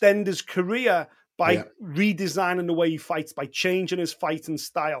extend his career by redesigning the way he fights, by changing his fighting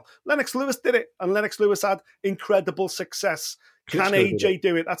style. Lennox Lewis did it, and Lennox Lewis had incredible success. Can AJ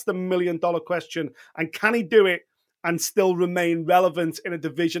do it? That's the $1 million question. And can he do it and still remain relevant in a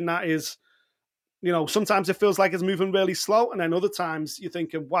division that is, sometimes it feels like it's moving really slow, and then other times you're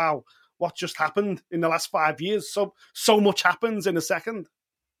thinking, wow, what just happened in the last 5 years? So much happens in a second.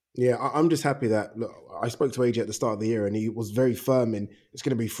 Yeah, I'm just happy that, look, I spoke to AJ at the start of the year and he was very firm in it's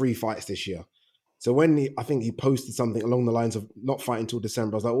going to be 3 fights this year. So when I think he posted something along the lines of not fighting until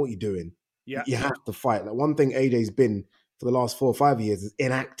December, I was like, what are you doing? Yeah. You have to fight. Like, one thing AJ's been for the last 4 or 5 years is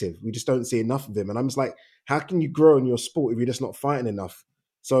inactive. We just don't see enough of him. And I'm just like, how can you grow in your sport if you're just not fighting enough?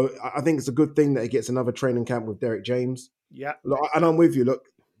 So I think it's a good thing that he gets another training camp with Derek James. Yeah. Look, and I'm with you. Look,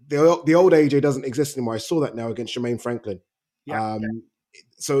 the old AJ doesn't exist anymore. I saw that now against Jermaine Franklin. Yeah.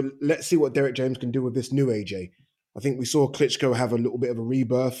 So let's see what Derek James can do with this new AJ. I think we saw Klitschko have a little bit of a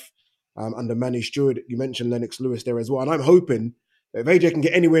rebirth under Manny Stewart. You mentioned Lennox Lewis there as well. And I'm hoping that if AJ can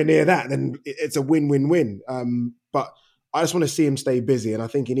get anywhere near that, then it's a win-win-win. But I just want to see him stay busy. And I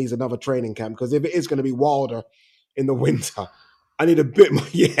think he needs another training camp because if it is going to be Wilder in the winter, I need a bit more.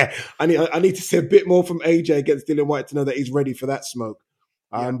 Yeah, I need to see a bit more from AJ against Dillian Whyte to know that he's ready for that smoke.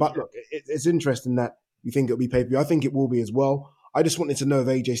 But look, it's interesting that you think it'll be pay-per-view. I think it will be as well. I just wanted to know if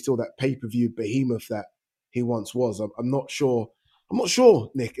AJ's still that pay-per-view behemoth that he once was. I'm not sure. I'm not sure,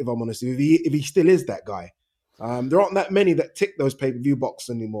 Nick, if I'm honest, if he still is that guy. There aren't that many that tick those pay-per-view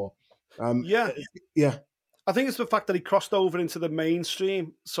boxes anymore. Yeah. I think it's the fact that he crossed over into the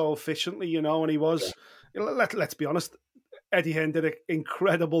mainstream so efficiently, and he was, let's be honest, Eddie Hearn did an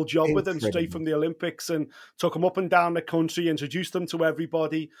incredible job with him straight from the Olympics and took him up and down the country, introduced him to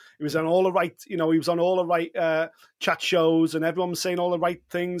everybody. He was on all the right, chat shows and everyone was saying all the right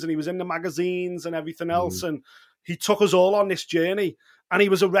things and he was in the magazines and everything else. And he took us all on this journey and he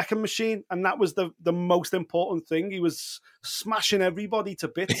was a wrecking machine. And that was the most important thing. He was smashing everybody to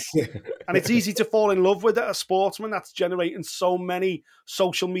bits. And it's easy to fall in love with it, a sportsman that's generating so many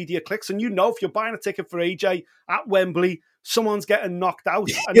social media clicks. And if you're buying a ticket for AJ at Wembley, someone's getting knocked out.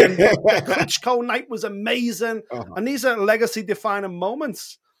 And then the Klitschko night was amazing. And these are legacy-defining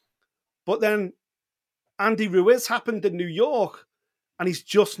moments. But then Andy Ruiz happened in New York, and he's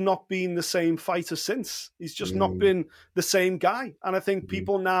just not been the same fighter since. He's just not been the same guy. And I think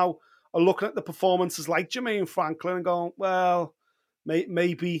people now are looking at the performances like Jermaine Franklin and going, well,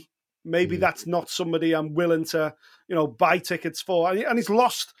 maybe that's not somebody I'm willing to, buy tickets for. And he's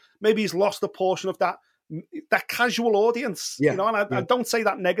lost a portion of that casual audience, and I don't say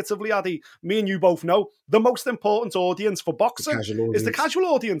that negatively, Addy. Me and you both know the most important audience for boxing is the casual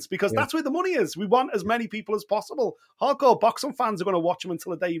audience because that's where the money is. We want as many people as possible. Hardcore boxing fans are going to watch him until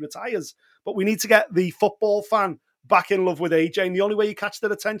the day he retires, but we need to get the football fan back in love with AJ, and the only way you catch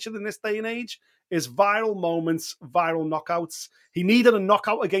their attention in this day and age is viral moments, viral knockouts. He needed a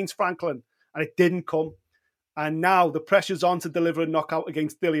knockout against Franklin, and it didn't come. And now the pressure's on to deliver a knockout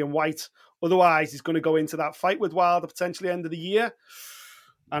against Dillian Whyte. Otherwise, he's going to go into that fight with Wilder potentially end of the year.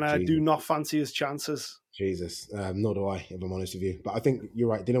 And I do not fancy his chances. Jesus, nor do I, if I'm honest with you. But I think you're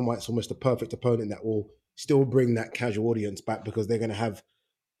right. Dylan White's almost the perfect opponent that will still bring that casual audience back because they're going to have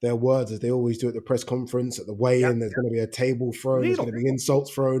their words as they always do at the press conference, at the weigh-in. There's going to be a table thrown. There's going to be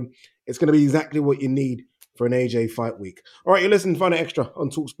insults thrown. It's going to be exactly what you need for an AJ fight week. All right, you're listening to Find It Extra on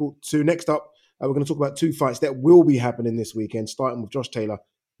TalkSport 2. Next up, we're going to talk about 2 fights that will be happening this weekend, starting with Josh Taylor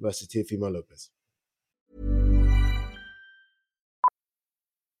versus Teofimo Lopez.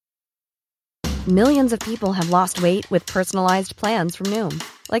 Millions of people have lost weight with personalized plans from Noom.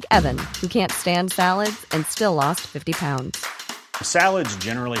 Like Evan, who can't stand salads and still lost 50 pounds. Salads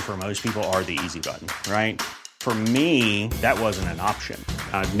generally for most people are the easy button, right? For me, that wasn't an option.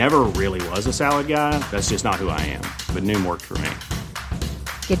 I never really was a salad guy. That's just not who I am. But Noom worked for me.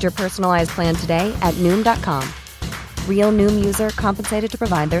 Get your personalized plan today at Noom.com. Real Noom user compensated to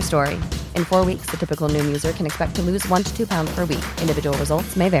provide their story. In 4 weeks, the typical Noom user can expect to lose 1 to 2 pounds per week. Individual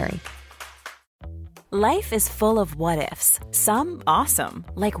results may vary. Life is full of what-ifs. Some awesome,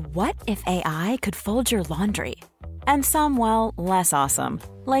 like what if AI could fold your laundry? And some, well, less awesome,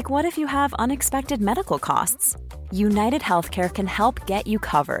 like what if you have unexpected medical costs? United Healthcare can help get you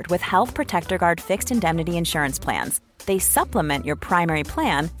covered with Health Protector Guard fixed indemnity insurance plans. They supplement your primary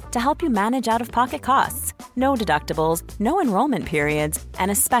plan to help you manage out-of-pocket costs. No deductibles, no enrollment periods,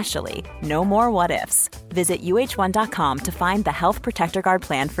 and especially no more what-ifs. Visit uh1.com to find the Health Protector Guard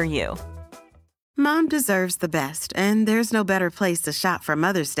plan for you. Mom deserves the best, and there's no better place to shop for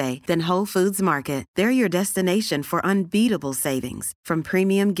Mother's Day than Whole Foods Market. They're your destination for unbeatable savings, from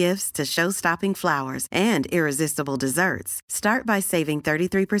premium gifts to show-stopping flowers and irresistible desserts. Start by saving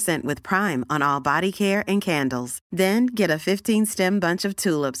 33% with Prime on all body care and candles. Then get a 15-stem bunch of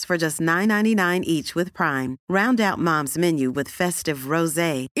tulips for just $9.99 each with Prime. Round out Mom's menu with festive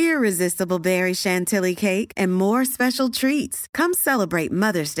rosé, irresistible berry chantilly cake, and more special treats. Come celebrate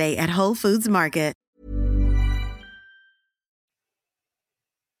Mother's Day at Whole Foods Market.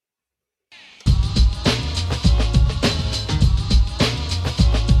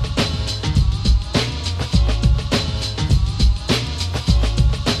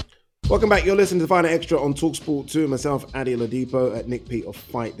 Welcome back. You're listening to Final Extra on TalkSport 2. Myself, Adi Oladipo, at Nick Pete of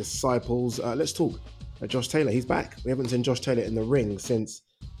Fight Disciples. Let's talk Josh Taylor. He's back. We haven't seen Josh Taylor in the ring since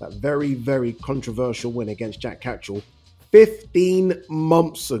that very, very controversial win against Jack Catterall 15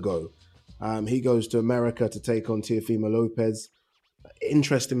 months ago. He goes to America to take on Teofimo Lopez.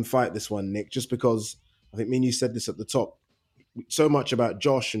 Interesting fight, this one, Nick, just because I think me and you said this at the top. So much about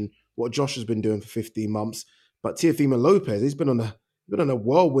Josh and what Josh has been doing for 15 months. But Teofimo Lopez, he's been on a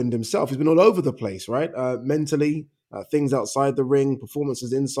whirlwind himself. He's been all over the place, right? Mentally, things outside the ring,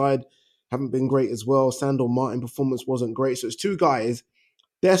 performances inside haven't been great as well. Sandor Martin performance wasn't great. So it's two guys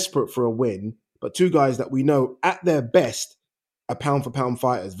desperate for a win, but two guys that we know at their best are pound-for-pound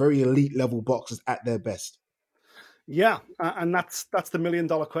fighters, very elite level boxers at their best. Yeah, and that's the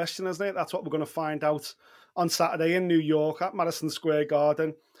million-dollar question, isn't it? That's what we're going to find out on Saturday in New York at Madison Square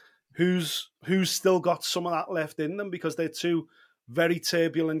Garden. Who's still got some of that left in them, because they're two very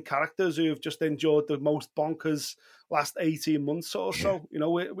turbulent characters who have just endured the most bonkers last 18 months or so. You know,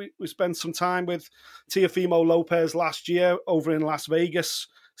 we spent some time with Teofimo Lopez last year over in Las Vegas,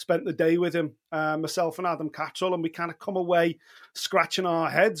 spent the day with him, myself and Adam Catterall, and we kind of come away scratching our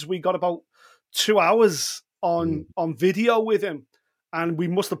heads. We got about 2 hours on video with him, and we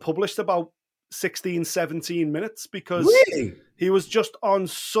must have published about 16, 17 minutes because he was just on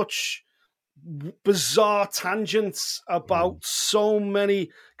such bizarre tangents about so many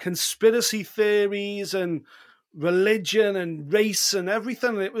conspiracy theories and religion and race and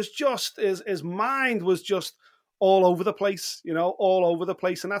everything. It was just, his mind was just all over the place, all over the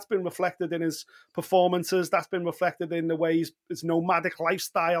place. And that's been reflected in his performances. That's been reflected in the way his nomadic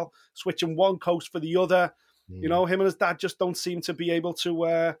lifestyle, switching one coast for the other. Him and his dad just don't seem to be able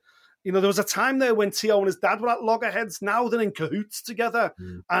to... there was a time there when Teo and his dad were at loggerheads. Now they're in cahoots together,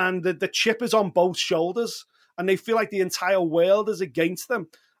 and the chip is on both shoulders, and they feel like the entire world is against them.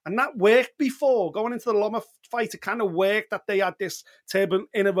 And that worked before. Going into the Loma fight, it kind of worked that they had this turbulent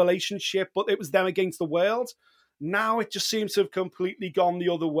inner relationship, but it was them against the world. Now it just seems to have completely gone the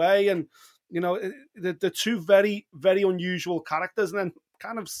other way. And, the two very, very unusual characters, and then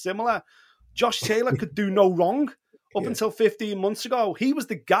kind of similar. Josh Taylor could do no wrong up until 15 months ago. He was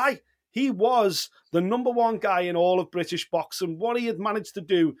the guy. He was the number one guy in all of British boxing. What he had managed to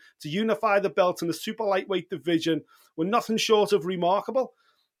do to unify the belt in the super lightweight division were nothing short of remarkable.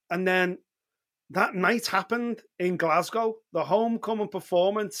 And then that night happened in Glasgow, the homecoming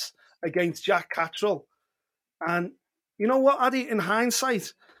performance against Jack Catterall. And you know what, Addy, in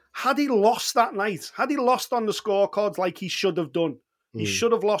hindsight, had he lost that night, had he lost on the scorecards like he should have done, he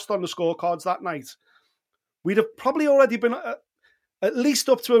should have lost on the scorecards that night, we'd have probably already been... at least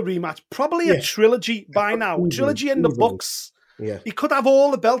up to a rematch, probably a trilogy by now. Trilogy in the books. Yeah. He could have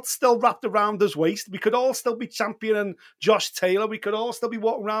all the belts still wrapped around his waist. We could all still be championing Josh Taylor. We could all still be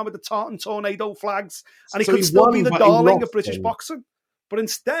walking around with the Tartan Tornado flags. And he could still be the darling of British boxing. But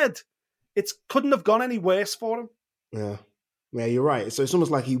instead, it couldn't have gone any worse for him. Yeah, you're right. So it's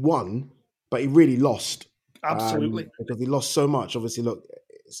almost like he won, but he really lost. Absolutely. Because he lost so much. Obviously, look,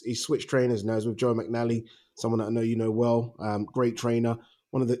 he switched trainers now. He's with Joe McNally, someone that I know you know well. Great trainer.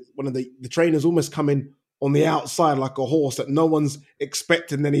 One of the trainers almost come in on the outside like a horse that no one's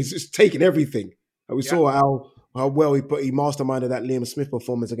expecting, then he's just taking everything. And we saw how well he masterminded that Liam Smith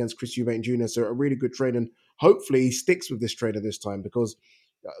performance against Chris Eubank Jr. So a really good trainer. And hopefully he sticks with this trainer this time, because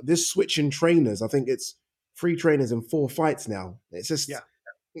this switch in trainers, I think it's 3 trainers and 4 fights now. It's just,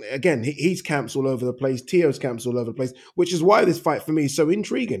 again, he's camps all over the place. Teo's camps all over the place, which is why this fight for me is so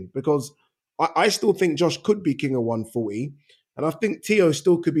intriguing, because I still think Josh could be king of 140. And I think Teo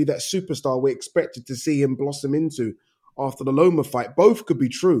still could be that superstar we expected to see him blossom into after the Loma fight. Both could be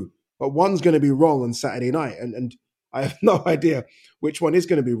true, but one's going to be wrong on Saturday night. And I have no idea which one is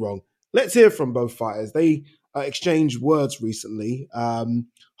going to be wrong. Let's hear from both fighters. They exchanged words recently.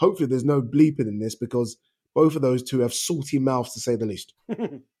 Hopefully there's no bleeping in this, because both of those two have salty mouths, to say the least.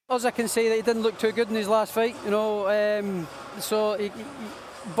 As I can say that he didn't look too good in his last fight,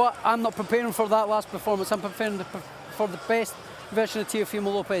 but I'm not preparing for that last performance. I'm preparing for the best version of Teofimo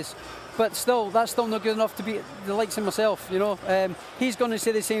Lopez. But still, that's still not good enough to beat the likes of myself, He's going to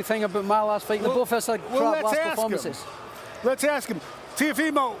say the same thing about my last fight. They both had crap last performances. Let's ask him.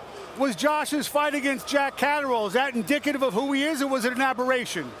 Teofimo, was Josh's fight against Jack Catterall, is that indicative of who he is, or was it an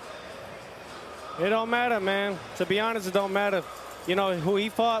aberration? It don't matter, man. To be honest, it don't matter. Who he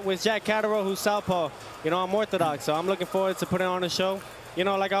fought was Jack Catterall, who's southpaw. I'm Orthodox, so I'm looking forward to putting on a show.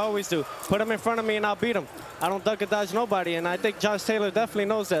 Like I always do. Put him in front of me and I'll beat him. I don't duck or dodge nobody, and I think Josh Taylor definitely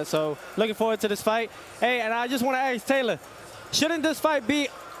knows that. So looking forward to this fight. Hey, and I just want to ask Taylor, shouldn't this fight be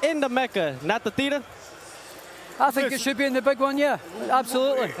in the Mecca, not the theater? I think it should be in the big one, yeah.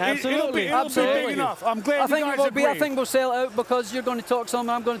 Absolutely. Absolutely. It'll be big enough. I'm glad you guys agree. I think we'll sell it out, because you're going to talk some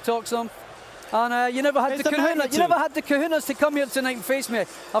and I'm going to talk some. And you never had the kahunas. You never had the kahunas to come here tonight and face me.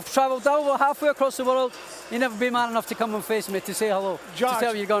 I've travelled over halfway across the world. You never be man enough to come and face me, to say hello, Josh, to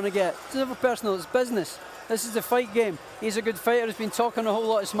tell you you're going to get. It's never personal. It's business. This is the fight game. He's a good fighter. He's been talking a whole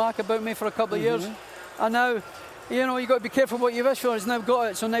lot of smack about me for a couple of years, and now, you've got to be careful what you wish for. He's now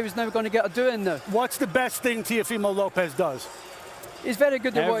got it, so now he's never going to get a doing now. What's the best thing Teofimo Lopez does? He's very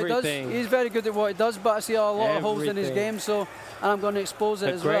good at what he does. He's very good at what he does, but I see a lot of holes in his game, and I'm going to expose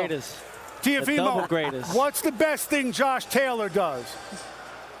it as well. Teofimo, what's the best thing Josh Taylor does?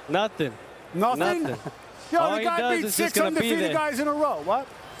 Nothing. Nothing? The guy beat 6 undefeated guys in a row. What?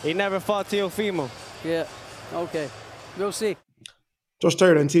 He never fought Teofimo. Yeah. Okay. We'll see. Josh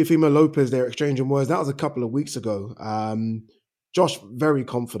Taylor and Teofimo Lopez, they're exchanging words. That was a couple of weeks ago. Josh, very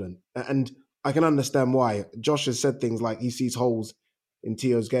confident. And I can understand why. Josh has said things like he sees holes in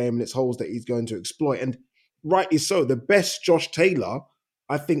Teo's game, and it's holes that he's going to exploit. And rightly so. The best Josh Taylor,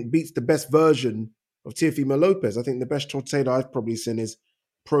 I think, beats the best version of Teofimo Lopez. I think the best Josh Taylor I've probably seen is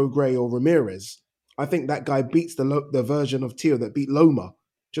Pro Gray or Ramirez. I think that guy beats the version of Teo that beat Loma,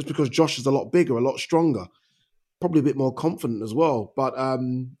 just because Josh is a lot bigger, a lot stronger, probably a bit more confident as well. But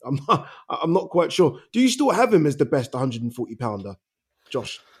I'm not quite sure. Do you still have him as the best 140-pounder,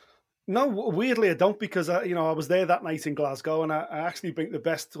 Josh? No, weirdly I don't, because I was there that night in Glasgow, and I actually think the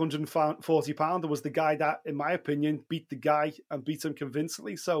best 140-pounder was the guy that, in my opinion, beat the guy and beat him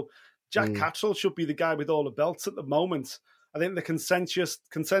convincingly. So Jack Catterall should be the guy with all the belts at the moment. I think the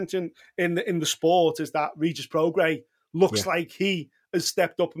consension in the sport is that Regis Prograis looks like he has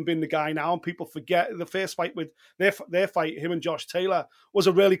stepped up and been the guy now, and people forget the first fight with their fight, him and Josh Taylor, was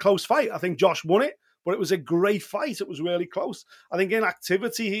a really close fight. I think Josh won it, but it was a great fight. It was really close. I think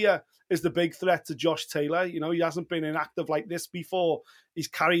inactivity here is the big threat to Josh Taylor. He hasn't been inactive like this before. He's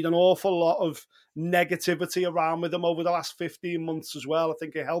carried an awful lot of negativity around with him over the last 15 months as well. I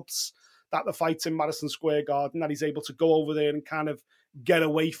think it helps that the fight's in Madison Square Garden, that he's able to go over there and kind of get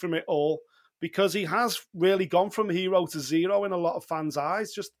away from it all, because he has really gone from hero to zero in a lot of fans'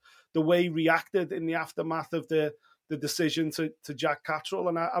 eyes, just the way he reacted in the aftermath of the decision to Jack Catterall.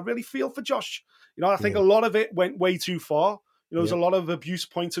 And I really feel for Josh. I think a lot of it went way too far. There's a lot of abuse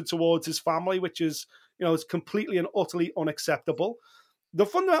pointed towards his family, which is, is completely and utterly unacceptable. The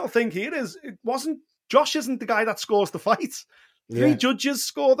fundamental thing here is Josh isn't the guy that scores the fight. 3 judges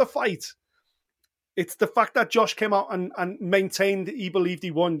score the fight. It's the fact that Josh came out and maintained he believed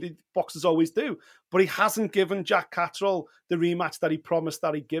he won. The boxers always do. But he hasn't given Jack Catterall the rematch that he promised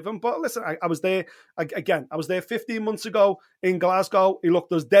that he'd give him. But listen, I was there, again, I was there 15 months ago in Glasgow. He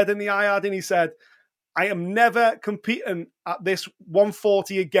looked us dead in the eye, and he said, I am never competing at this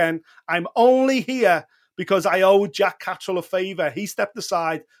 140 again. I'm only here because I owed Jack Catterall a favour. He stepped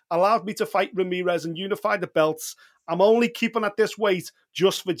aside, allowed me to fight Ramirez and unify the belts. I'm only keeping at this weight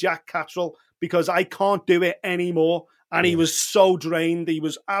just for Jack Catterall, because I can't do it anymore. And he was so drained. He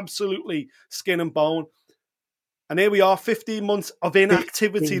was absolutely skin and bone. And here we are, 15 months of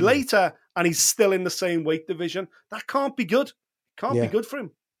inactivity later, and he's still in the same weight division. That can't be good. Can't be good for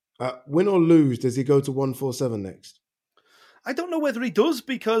him. Win or lose, does he go to 147 next? I don't know whether he does,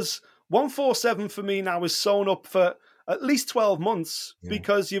 because 147 for me now is sewn up for at least 12 months,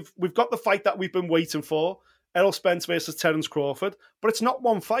 because we've got the fight that we've been waiting for, Errol Spence versus Terence Crawford, but it's not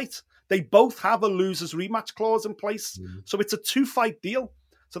one fight. They both have a loser's rematch clause in place, so it's a 2-fight deal.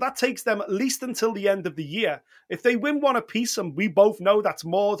 So that takes them at least until the end of the year. If they win one apiece, and we both know that's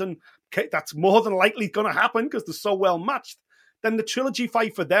more than likely going to happen because they're so well matched, then the trilogy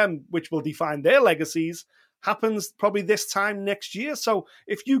fight for them, which will define their legacies, happens probably this time next year. So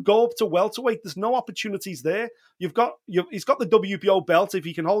if you go up to welterweight, there's no opportunities there. He's got the WBO belt. If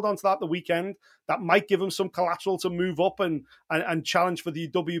he can hold on to that the weekend, that might give him some collateral to move up and challenge for the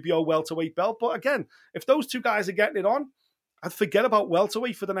WBO welterweight belt. But again, if those two guys are getting it on, I'd forget about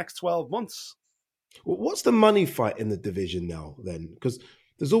welterweight for the next 12 months. What's the money fight in the division now then? Because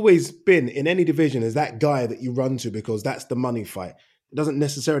there's always been, in any division, is that guy that you run to because that's the money fight. It doesn't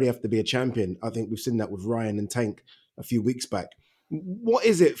necessarily have to be a champion. I think we've seen that with Ryan and Tank a few weeks back. What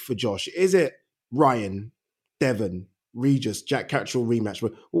is it for Josh? Is it Ryan, Devon, Regis, Jack Catterall rematch?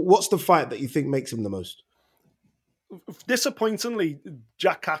 What's the fight that you think makes him the most? Disappointingly,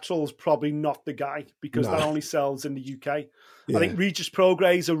 Jack Catterall is probably not the guy, because that only sells in the UK. Yeah. I think Regis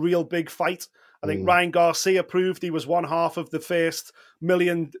Prograis is a real big fight. I think Ryan Garcia proved he was one half of the first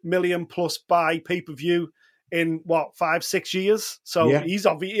million plus buy pay-per-view in 5-6 years. So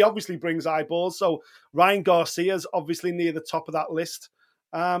he obviously brings eyeballs. So Ryan Garcia's obviously near the top of that list.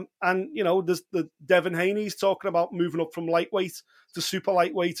 And there's the Devin Haney's talking about moving up from lightweight to super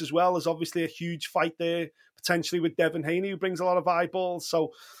lightweight as well. There's obviously a huge fight there potentially with Devin Haney, who brings a lot of eyeballs.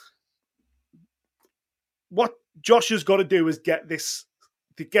 So what Josh has got to do is get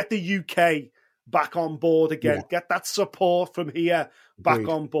the UK back on board again, get that support from here back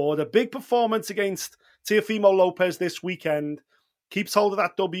on board. A big performance against Teofimo Lopez this weekend, keeps hold of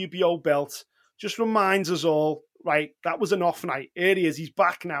that WBO belt, just reminds us all, right, that was an off night. Here he is, he's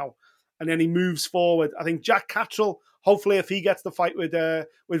back now, and then he moves forward. I think Jack Catterall, hopefully if he gets the fight with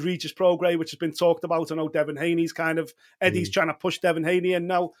Regis Prograis, which has been talked about, I know Devin Haney's Eddie's trying to push Devin Haney, and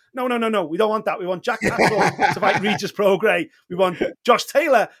no, we don't want that. We want Jack Catterall to fight Regis Prograis. We want Josh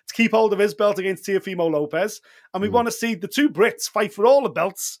Taylor to keep hold of his belt against Teofimo Lopez, and we want to see the two Brits fight for all the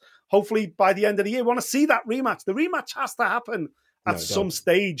belts. Hopefully by the end of the year, we want to see that rematch. The rematch has to happen at some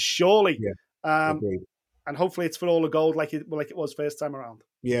stage, surely. Yeah, and hopefully it's for all the gold like it was first time around.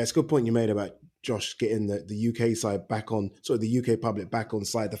 Yeah, it's a good point you made about Josh getting the UK side back on, the UK public back on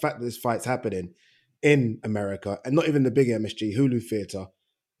side. The fact that this fight's happening in America, and not even the big MSG, Hulu Theatre,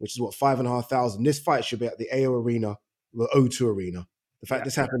 which is 5,500. This fight should be at the AO Arena, the O2 Arena. The fact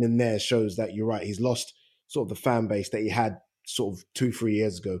this happening there shows that you're right. He's lost sort of the fan base that he had sort of 2-3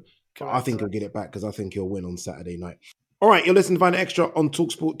 years ago. I think he'll get it back because I think he'll win on Saturday night. All right, you're listening to Find Extra on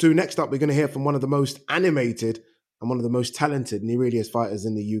TalkSport 2. Next up, we're going to hear from one of the most animated and one of the most talented, and he really is, fighters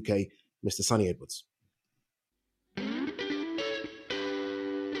in the UK, Mr. Sonny Edwards.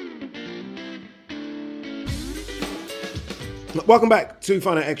 Welcome back to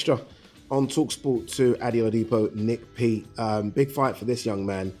Find Extra on TalkSport 2. Adi Oladipo, Nick P. Big fight for this young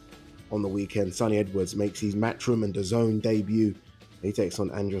man on the weekend. Sonny Edwards makes his Matchroom and DAZN debut. He takes on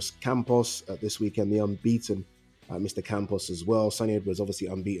Andros Campos this weekend, the unbeaten Mr. Campos as well. Sonny Edwards, obviously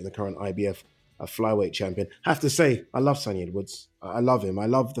unbeaten, the current IBF flyweight champion. Have to say, I love Sonny Edwards. I love him. I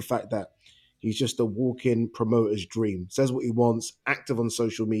love the fact that he's just a walk-in promoter's dream. Says what he wants, active on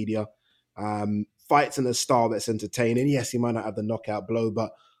social media, fights in a style that's entertaining. Yes, he might not have the knockout blow,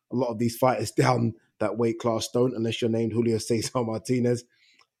 but a lot of these fighters down that weight class don't, unless you're named Julio Cesar Martinez.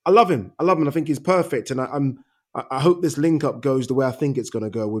 I love him. I think he's perfect. And I hope this link-up goes the way I think it's going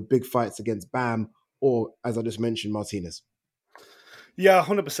to go, with big fights against Bam or, as I just mentioned, Martinez. Yeah,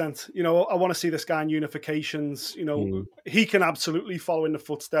 100%. I want to see this guy in unifications. He can absolutely follow in the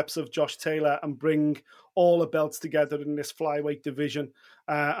footsteps of Josh Taylor and bring all the belts together in this flyweight division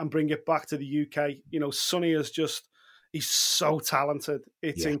and bring it back to the UK. Sonny is he's so talented.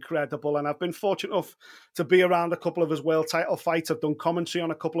 It's incredible. And I've been fortunate enough to be around a couple of his world title fights. I've done commentary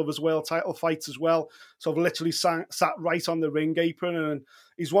on a couple of his world title fights as well. So I've literally sat right on the ring apron. And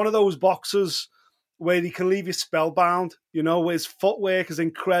he's one of those boxers where he can leave you spellbound. His footwork is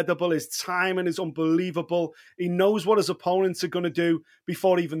incredible. His timing is unbelievable. He knows what his opponents are going to do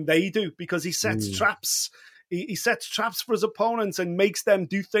before even they do, because he sets traps. He sets traps for his opponents and makes them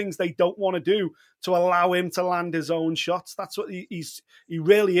do things they don't want to do to allow him to land his own shots. That's what he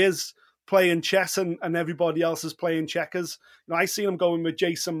really is, playing chess and everybody else is playing checkers. I seen him going with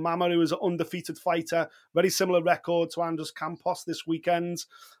Jason Mama, who is an undefeated fighter, very similar record to Andros Campos this weekend.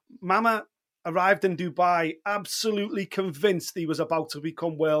 Mama arrived in Dubai absolutely convinced he was about to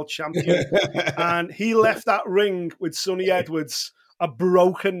become world champion. And he left that ring with Sonny Edwards a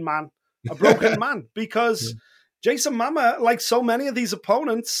broken man. Because Jason Mama, like so many of these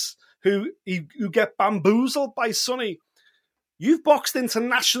opponents who get bamboozled by Sonny, you've boxed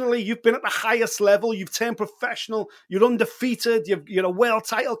internationally, you've been at the highest level, you've turned professional, you're undefeated, you're a world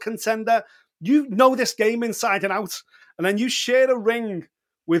title contender. You know this game inside and out. And then you share a ring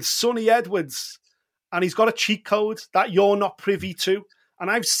with Sonny Edwards, and he's got a cheat code that you're not privy to. And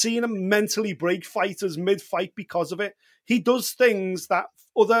I've seen him mentally break fighters mid-fight because of it. He does things that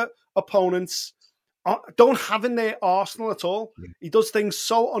other opponents don't have in their arsenal at all. He does things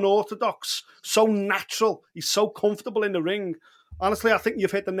so unorthodox, so natural. He's so comfortable in the ring. Honestly, I think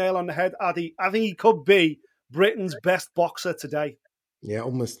you've hit the nail on the head, Addy. I think he could be Britain's best boxer today. Yeah,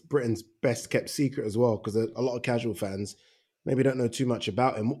 almost Britain's best kept secret as well, because a lot of casual fans maybe don't know too much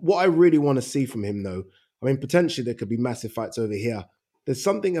about him. What I really want to see from him, though, I mean, potentially there could be massive fights over here. There's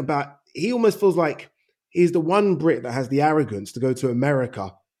something about, he almost feels like he's the one Brit that has the arrogance to go to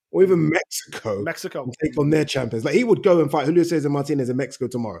America or even Mexico and take on their champions. Like, he would go and fight Julio Cesar Martinez in Mexico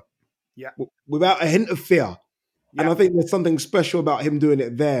tomorrow. Yeah. Without a hint of fear. Yeah. And I think there's something special about him doing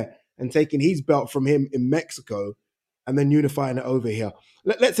it there and taking his belt from him in Mexico and then unifying it over here.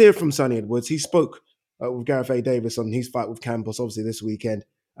 Let's hear from Sonny Edwards. He spoke with Gareth A. Davis on his fight with Campos, obviously this weekend,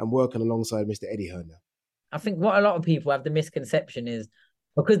 and working alongside Mr. Eddie Hearn now. I think what a lot of people have the misconception is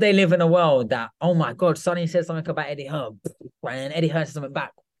because they live in a world that, oh my God, Sonny said something about Eddie Hearn, and Eddie Hearn said something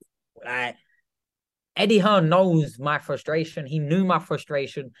back. Like, Eddie Hearn knows my frustration. He knew my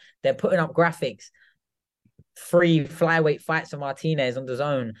frustration. They're putting up graphics. 3 flyweight fights of Martinez on the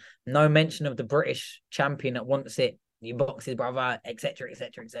zone. No mention of the British champion that wants it. You box his brother, etc.,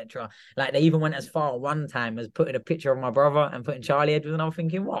 etc., etc. Like, they even went as far one time as putting a picture of my brother and putting Charlie Edwards, and I'm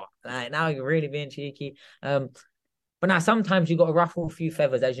thinking, what? Like, now you're really being cheeky. But now sometimes you got to ruffle a few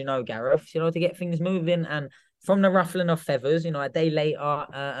feathers, as you know, Gareth, to get things moving. And from the ruffling of feathers, a day later,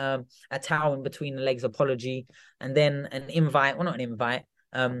 a towel in between the legs apology, and then an invite, well, not an invite,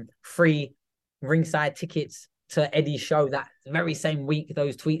 free ringside tickets to Eddie's show that very same week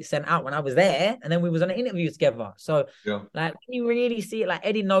those tweets sent out when I was there, and then we was on an interview together. So, like, when you really see it, like,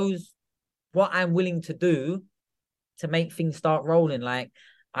 Eddie knows what I'm willing to do to make things start rolling. Like,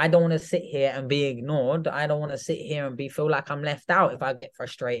 I don't want to sit here and be ignored. I don't want to sit here and feel like I'm left out. If I get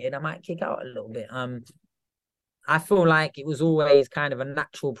frustrated, I might kick out a little bit. I feel like it was always kind of a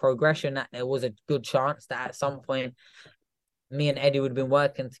natural progression that there was a good chance that at some point me and Eddie would have been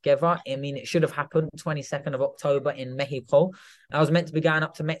working together. I mean, it should have happened 22nd of October in Mexico. I was meant to be going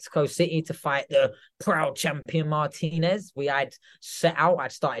up to Mexico City to fight the proud champion Martinez. I'd set out,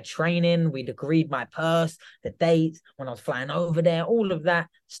 I'd started training, we'd agreed my purse, the dates, when I was flying over there, all of that.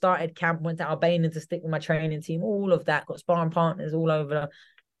 Started camp, went to Albania to stick with my training team, all of that, got sparring partners all over.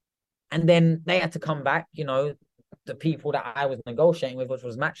 And then they had to come back, the people that I was negotiating with, which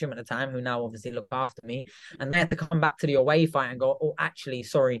was Matchroom at the time, who now obviously look after me, and they had to come back to the away fight and go, oh, actually,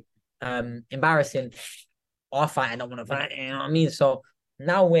 sorry, embarrassing, our fight, I don't want to fight, you know what I mean? So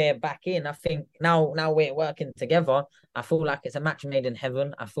now we're back in. I think now we're working together. I feel like it's a match made in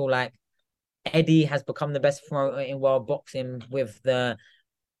heaven. I feel like Eddie has become the best promoter in world boxing with the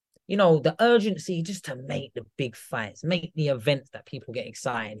urgency just to make the big fights, make the events that people get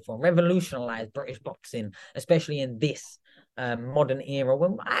excited for, revolutionize British boxing, especially in this modern era.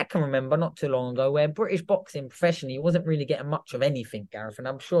 When I can remember not too long ago where British boxing professionally wasn't really getting much of anything, Gareth, and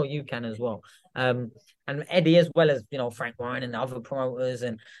I'm sure you can as well. And Eddie, as well as, Frank Warren and the other promoters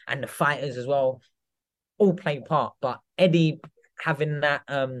and the fighters as well, all play part. But Eddie having that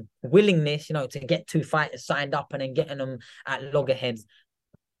willingness, to get 2 fighters signed up and then getting them at loggerheads,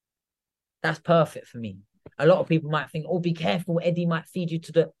 that's perfect for me. A lot of people might think, oh, be careful, Eddie might feed you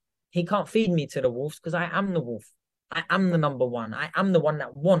he can't feed me to the wolves because I am the wolf. I am the number one. I am the one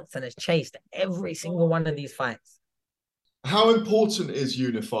that wants and has chased every single one of these fights. How important is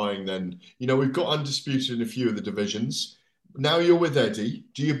unifying then? We've got undisputed in a few of the divisions. Now you're with Eddie.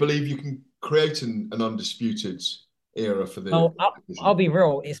 Do you believe you can create an undisputed era for the division? I'll be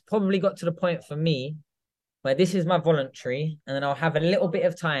real. It's probably got to the point for me where this is my voluntary, and then I'll have a little bit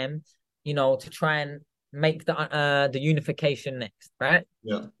of time to try and make the unification next, right?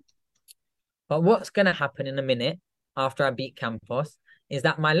 Yeah. But what's going to happen in a minute after I beat Campos is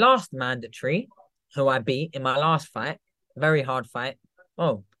that my last mandatory, who I beat in my last fight, very hard fight.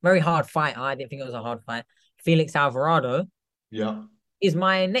 Oh, very hard fight. I didn't think it was a hard fight. Felix Alvarado. Yeah. Is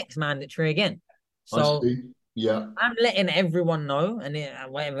my next mandatory again. So I see. Yeah. I'm letting everyone know, and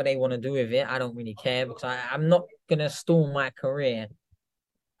whatever they want to do with it, I don't really care, because I'm not going to stall my career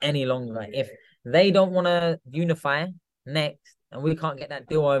any longer. If they don't want to unify next and we can't get that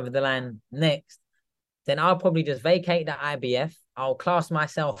deal over the line next, then I'll probably just vacate the IBF. I'll class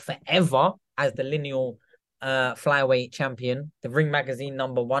myself forever as the lineal flyweight champion, the Ring Magazine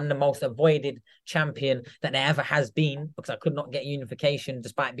 #1, the most avoided champion that there ever has been, because I could not get unification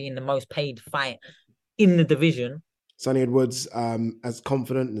despite being the most paid fight in the division. Sonny Edwards, as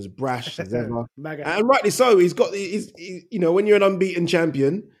confident and as brash as ever. Mega. And rightly so. He's when you're an unbeaten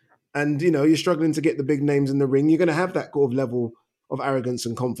champion and, you're struggling to get the big names in the ring, you're going to have that sort of level of arrogance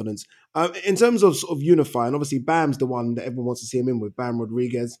and confidence. In terms of sort of unifying, obviously Bam's the one that everyone wants to see him in with, Bam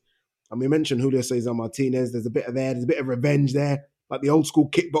Rodriguez. And we mentioned Julio Cesar Martinez. There's a bit of revenge there, like the old school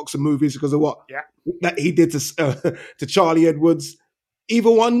kickboxer movies because of what that he did to Charlie Edwards.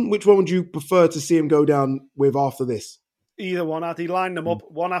 Either one, which one would you prefer to see him go down with after this? Either one. I'd line them up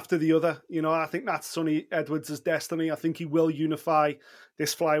one after the other. I think that's Sonny Edwards' destiny. I think he will unify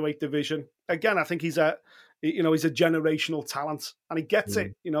this flyweight division. Again, I think he's a generational talent and he gets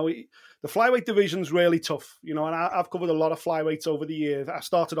it. The flyweight division's really tough, and I've covered a lot of flyweights over the years. I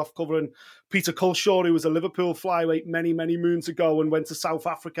started off covering Peter Culshaw, who was a Liverpool flyweight many, many moons ago and went to South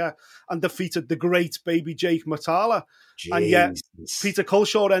Africa and defeated the great baby Jake Matala. Jesus. And yet Peter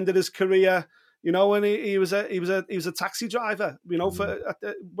Culshaw ended his career, and he was a taxi driver,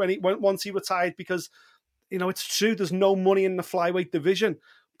 once he retired, because, it's true, there's no money in the flyweight division,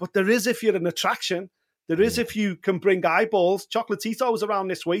 but there is if you're an attraction. There is if you can bring eyeballs. Chocolatito was around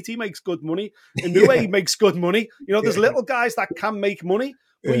this weight. He makes good money. Inoue makes good money. There's little guys that can make money,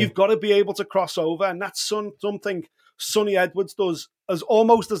 but you've got to be able to cross over. And that's something Sonny Edwards does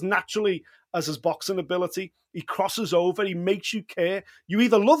almost as naturally as his boxing ability. He crosses over. He makes you care. You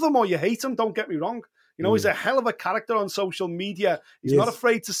either love him or you hate him. Don't get me wrong. He's a hell of a character on social media. He's not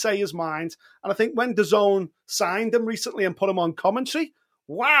afraid to say his mind. And I think when DAZN signed him recently and put him on commentary,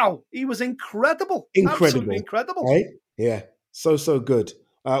 wow, he was incredible. Absolutely incredible. Right? Yeah, so good.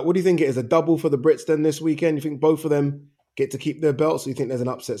 What do you think it is? A double for the Brits then this weekend? You think both of them get to keep their belts, or you think there's an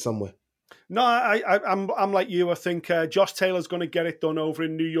upset somewhere? No, I'm like you. I think Josh Taylor's going to get it done over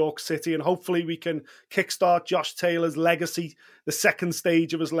in New York City, and hopefully we can kickstart Josh Taylor's legacy, the second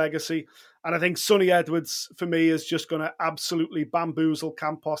stage of his legacy. And I think Sonny Edwards, for me, is just going to absolutely bamboozle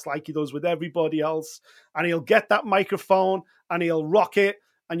Campos like he does with everybody else. And he'll get that microphone and he'll rock it.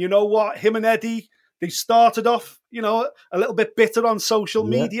 And you know what? Him and Eddie, they started off, a little bit bitter on social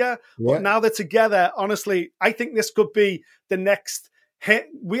media, but now they're together. Honestly, I think this could be the next.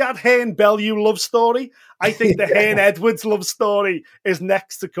 We had Hearn Bellew love story. I think the Hearn Edwards love story is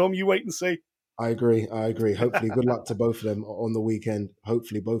next to come. You wait and see. I agree. Hopefully, good luck to both of them on the weekend.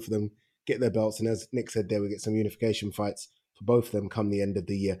 Hopefully, both of them get their belts. And as Nick said there, we get some unification fights for both of them come the end of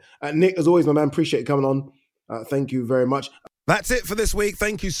the year. Nick, as always, my man, appreciate you coming on. Thank you very much. That's it for this week.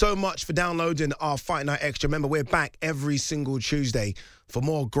 Thank you so much for downloading our Fight Night Extra. Remember, we're back every single Tuesday for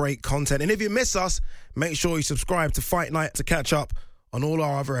more great content. And if you miss us, make sure you subscribe to Fight Night to catch up on all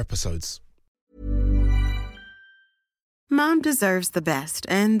our other episodes. Mom deserves the best,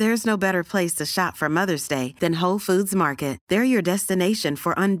 and there's no better place to shop for Mother's Day than Whole Foods Market. They're your destination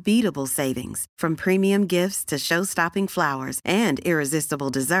for unbeatable savings, from premium gifts to show-stopping flowers and irresistible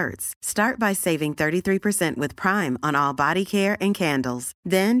desserts. Start by saving 33% with Prime on all body care and candles.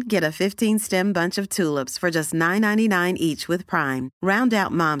 Then get a 15-stem bunch of tulips for just $9.99 each with Prime. Round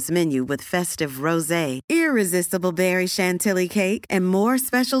out Mom's menu with festive rosé, irresistible berry chantilly cake, and more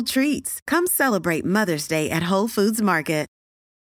special treats. Come celebrate Mother's Day at Whole Foods Market.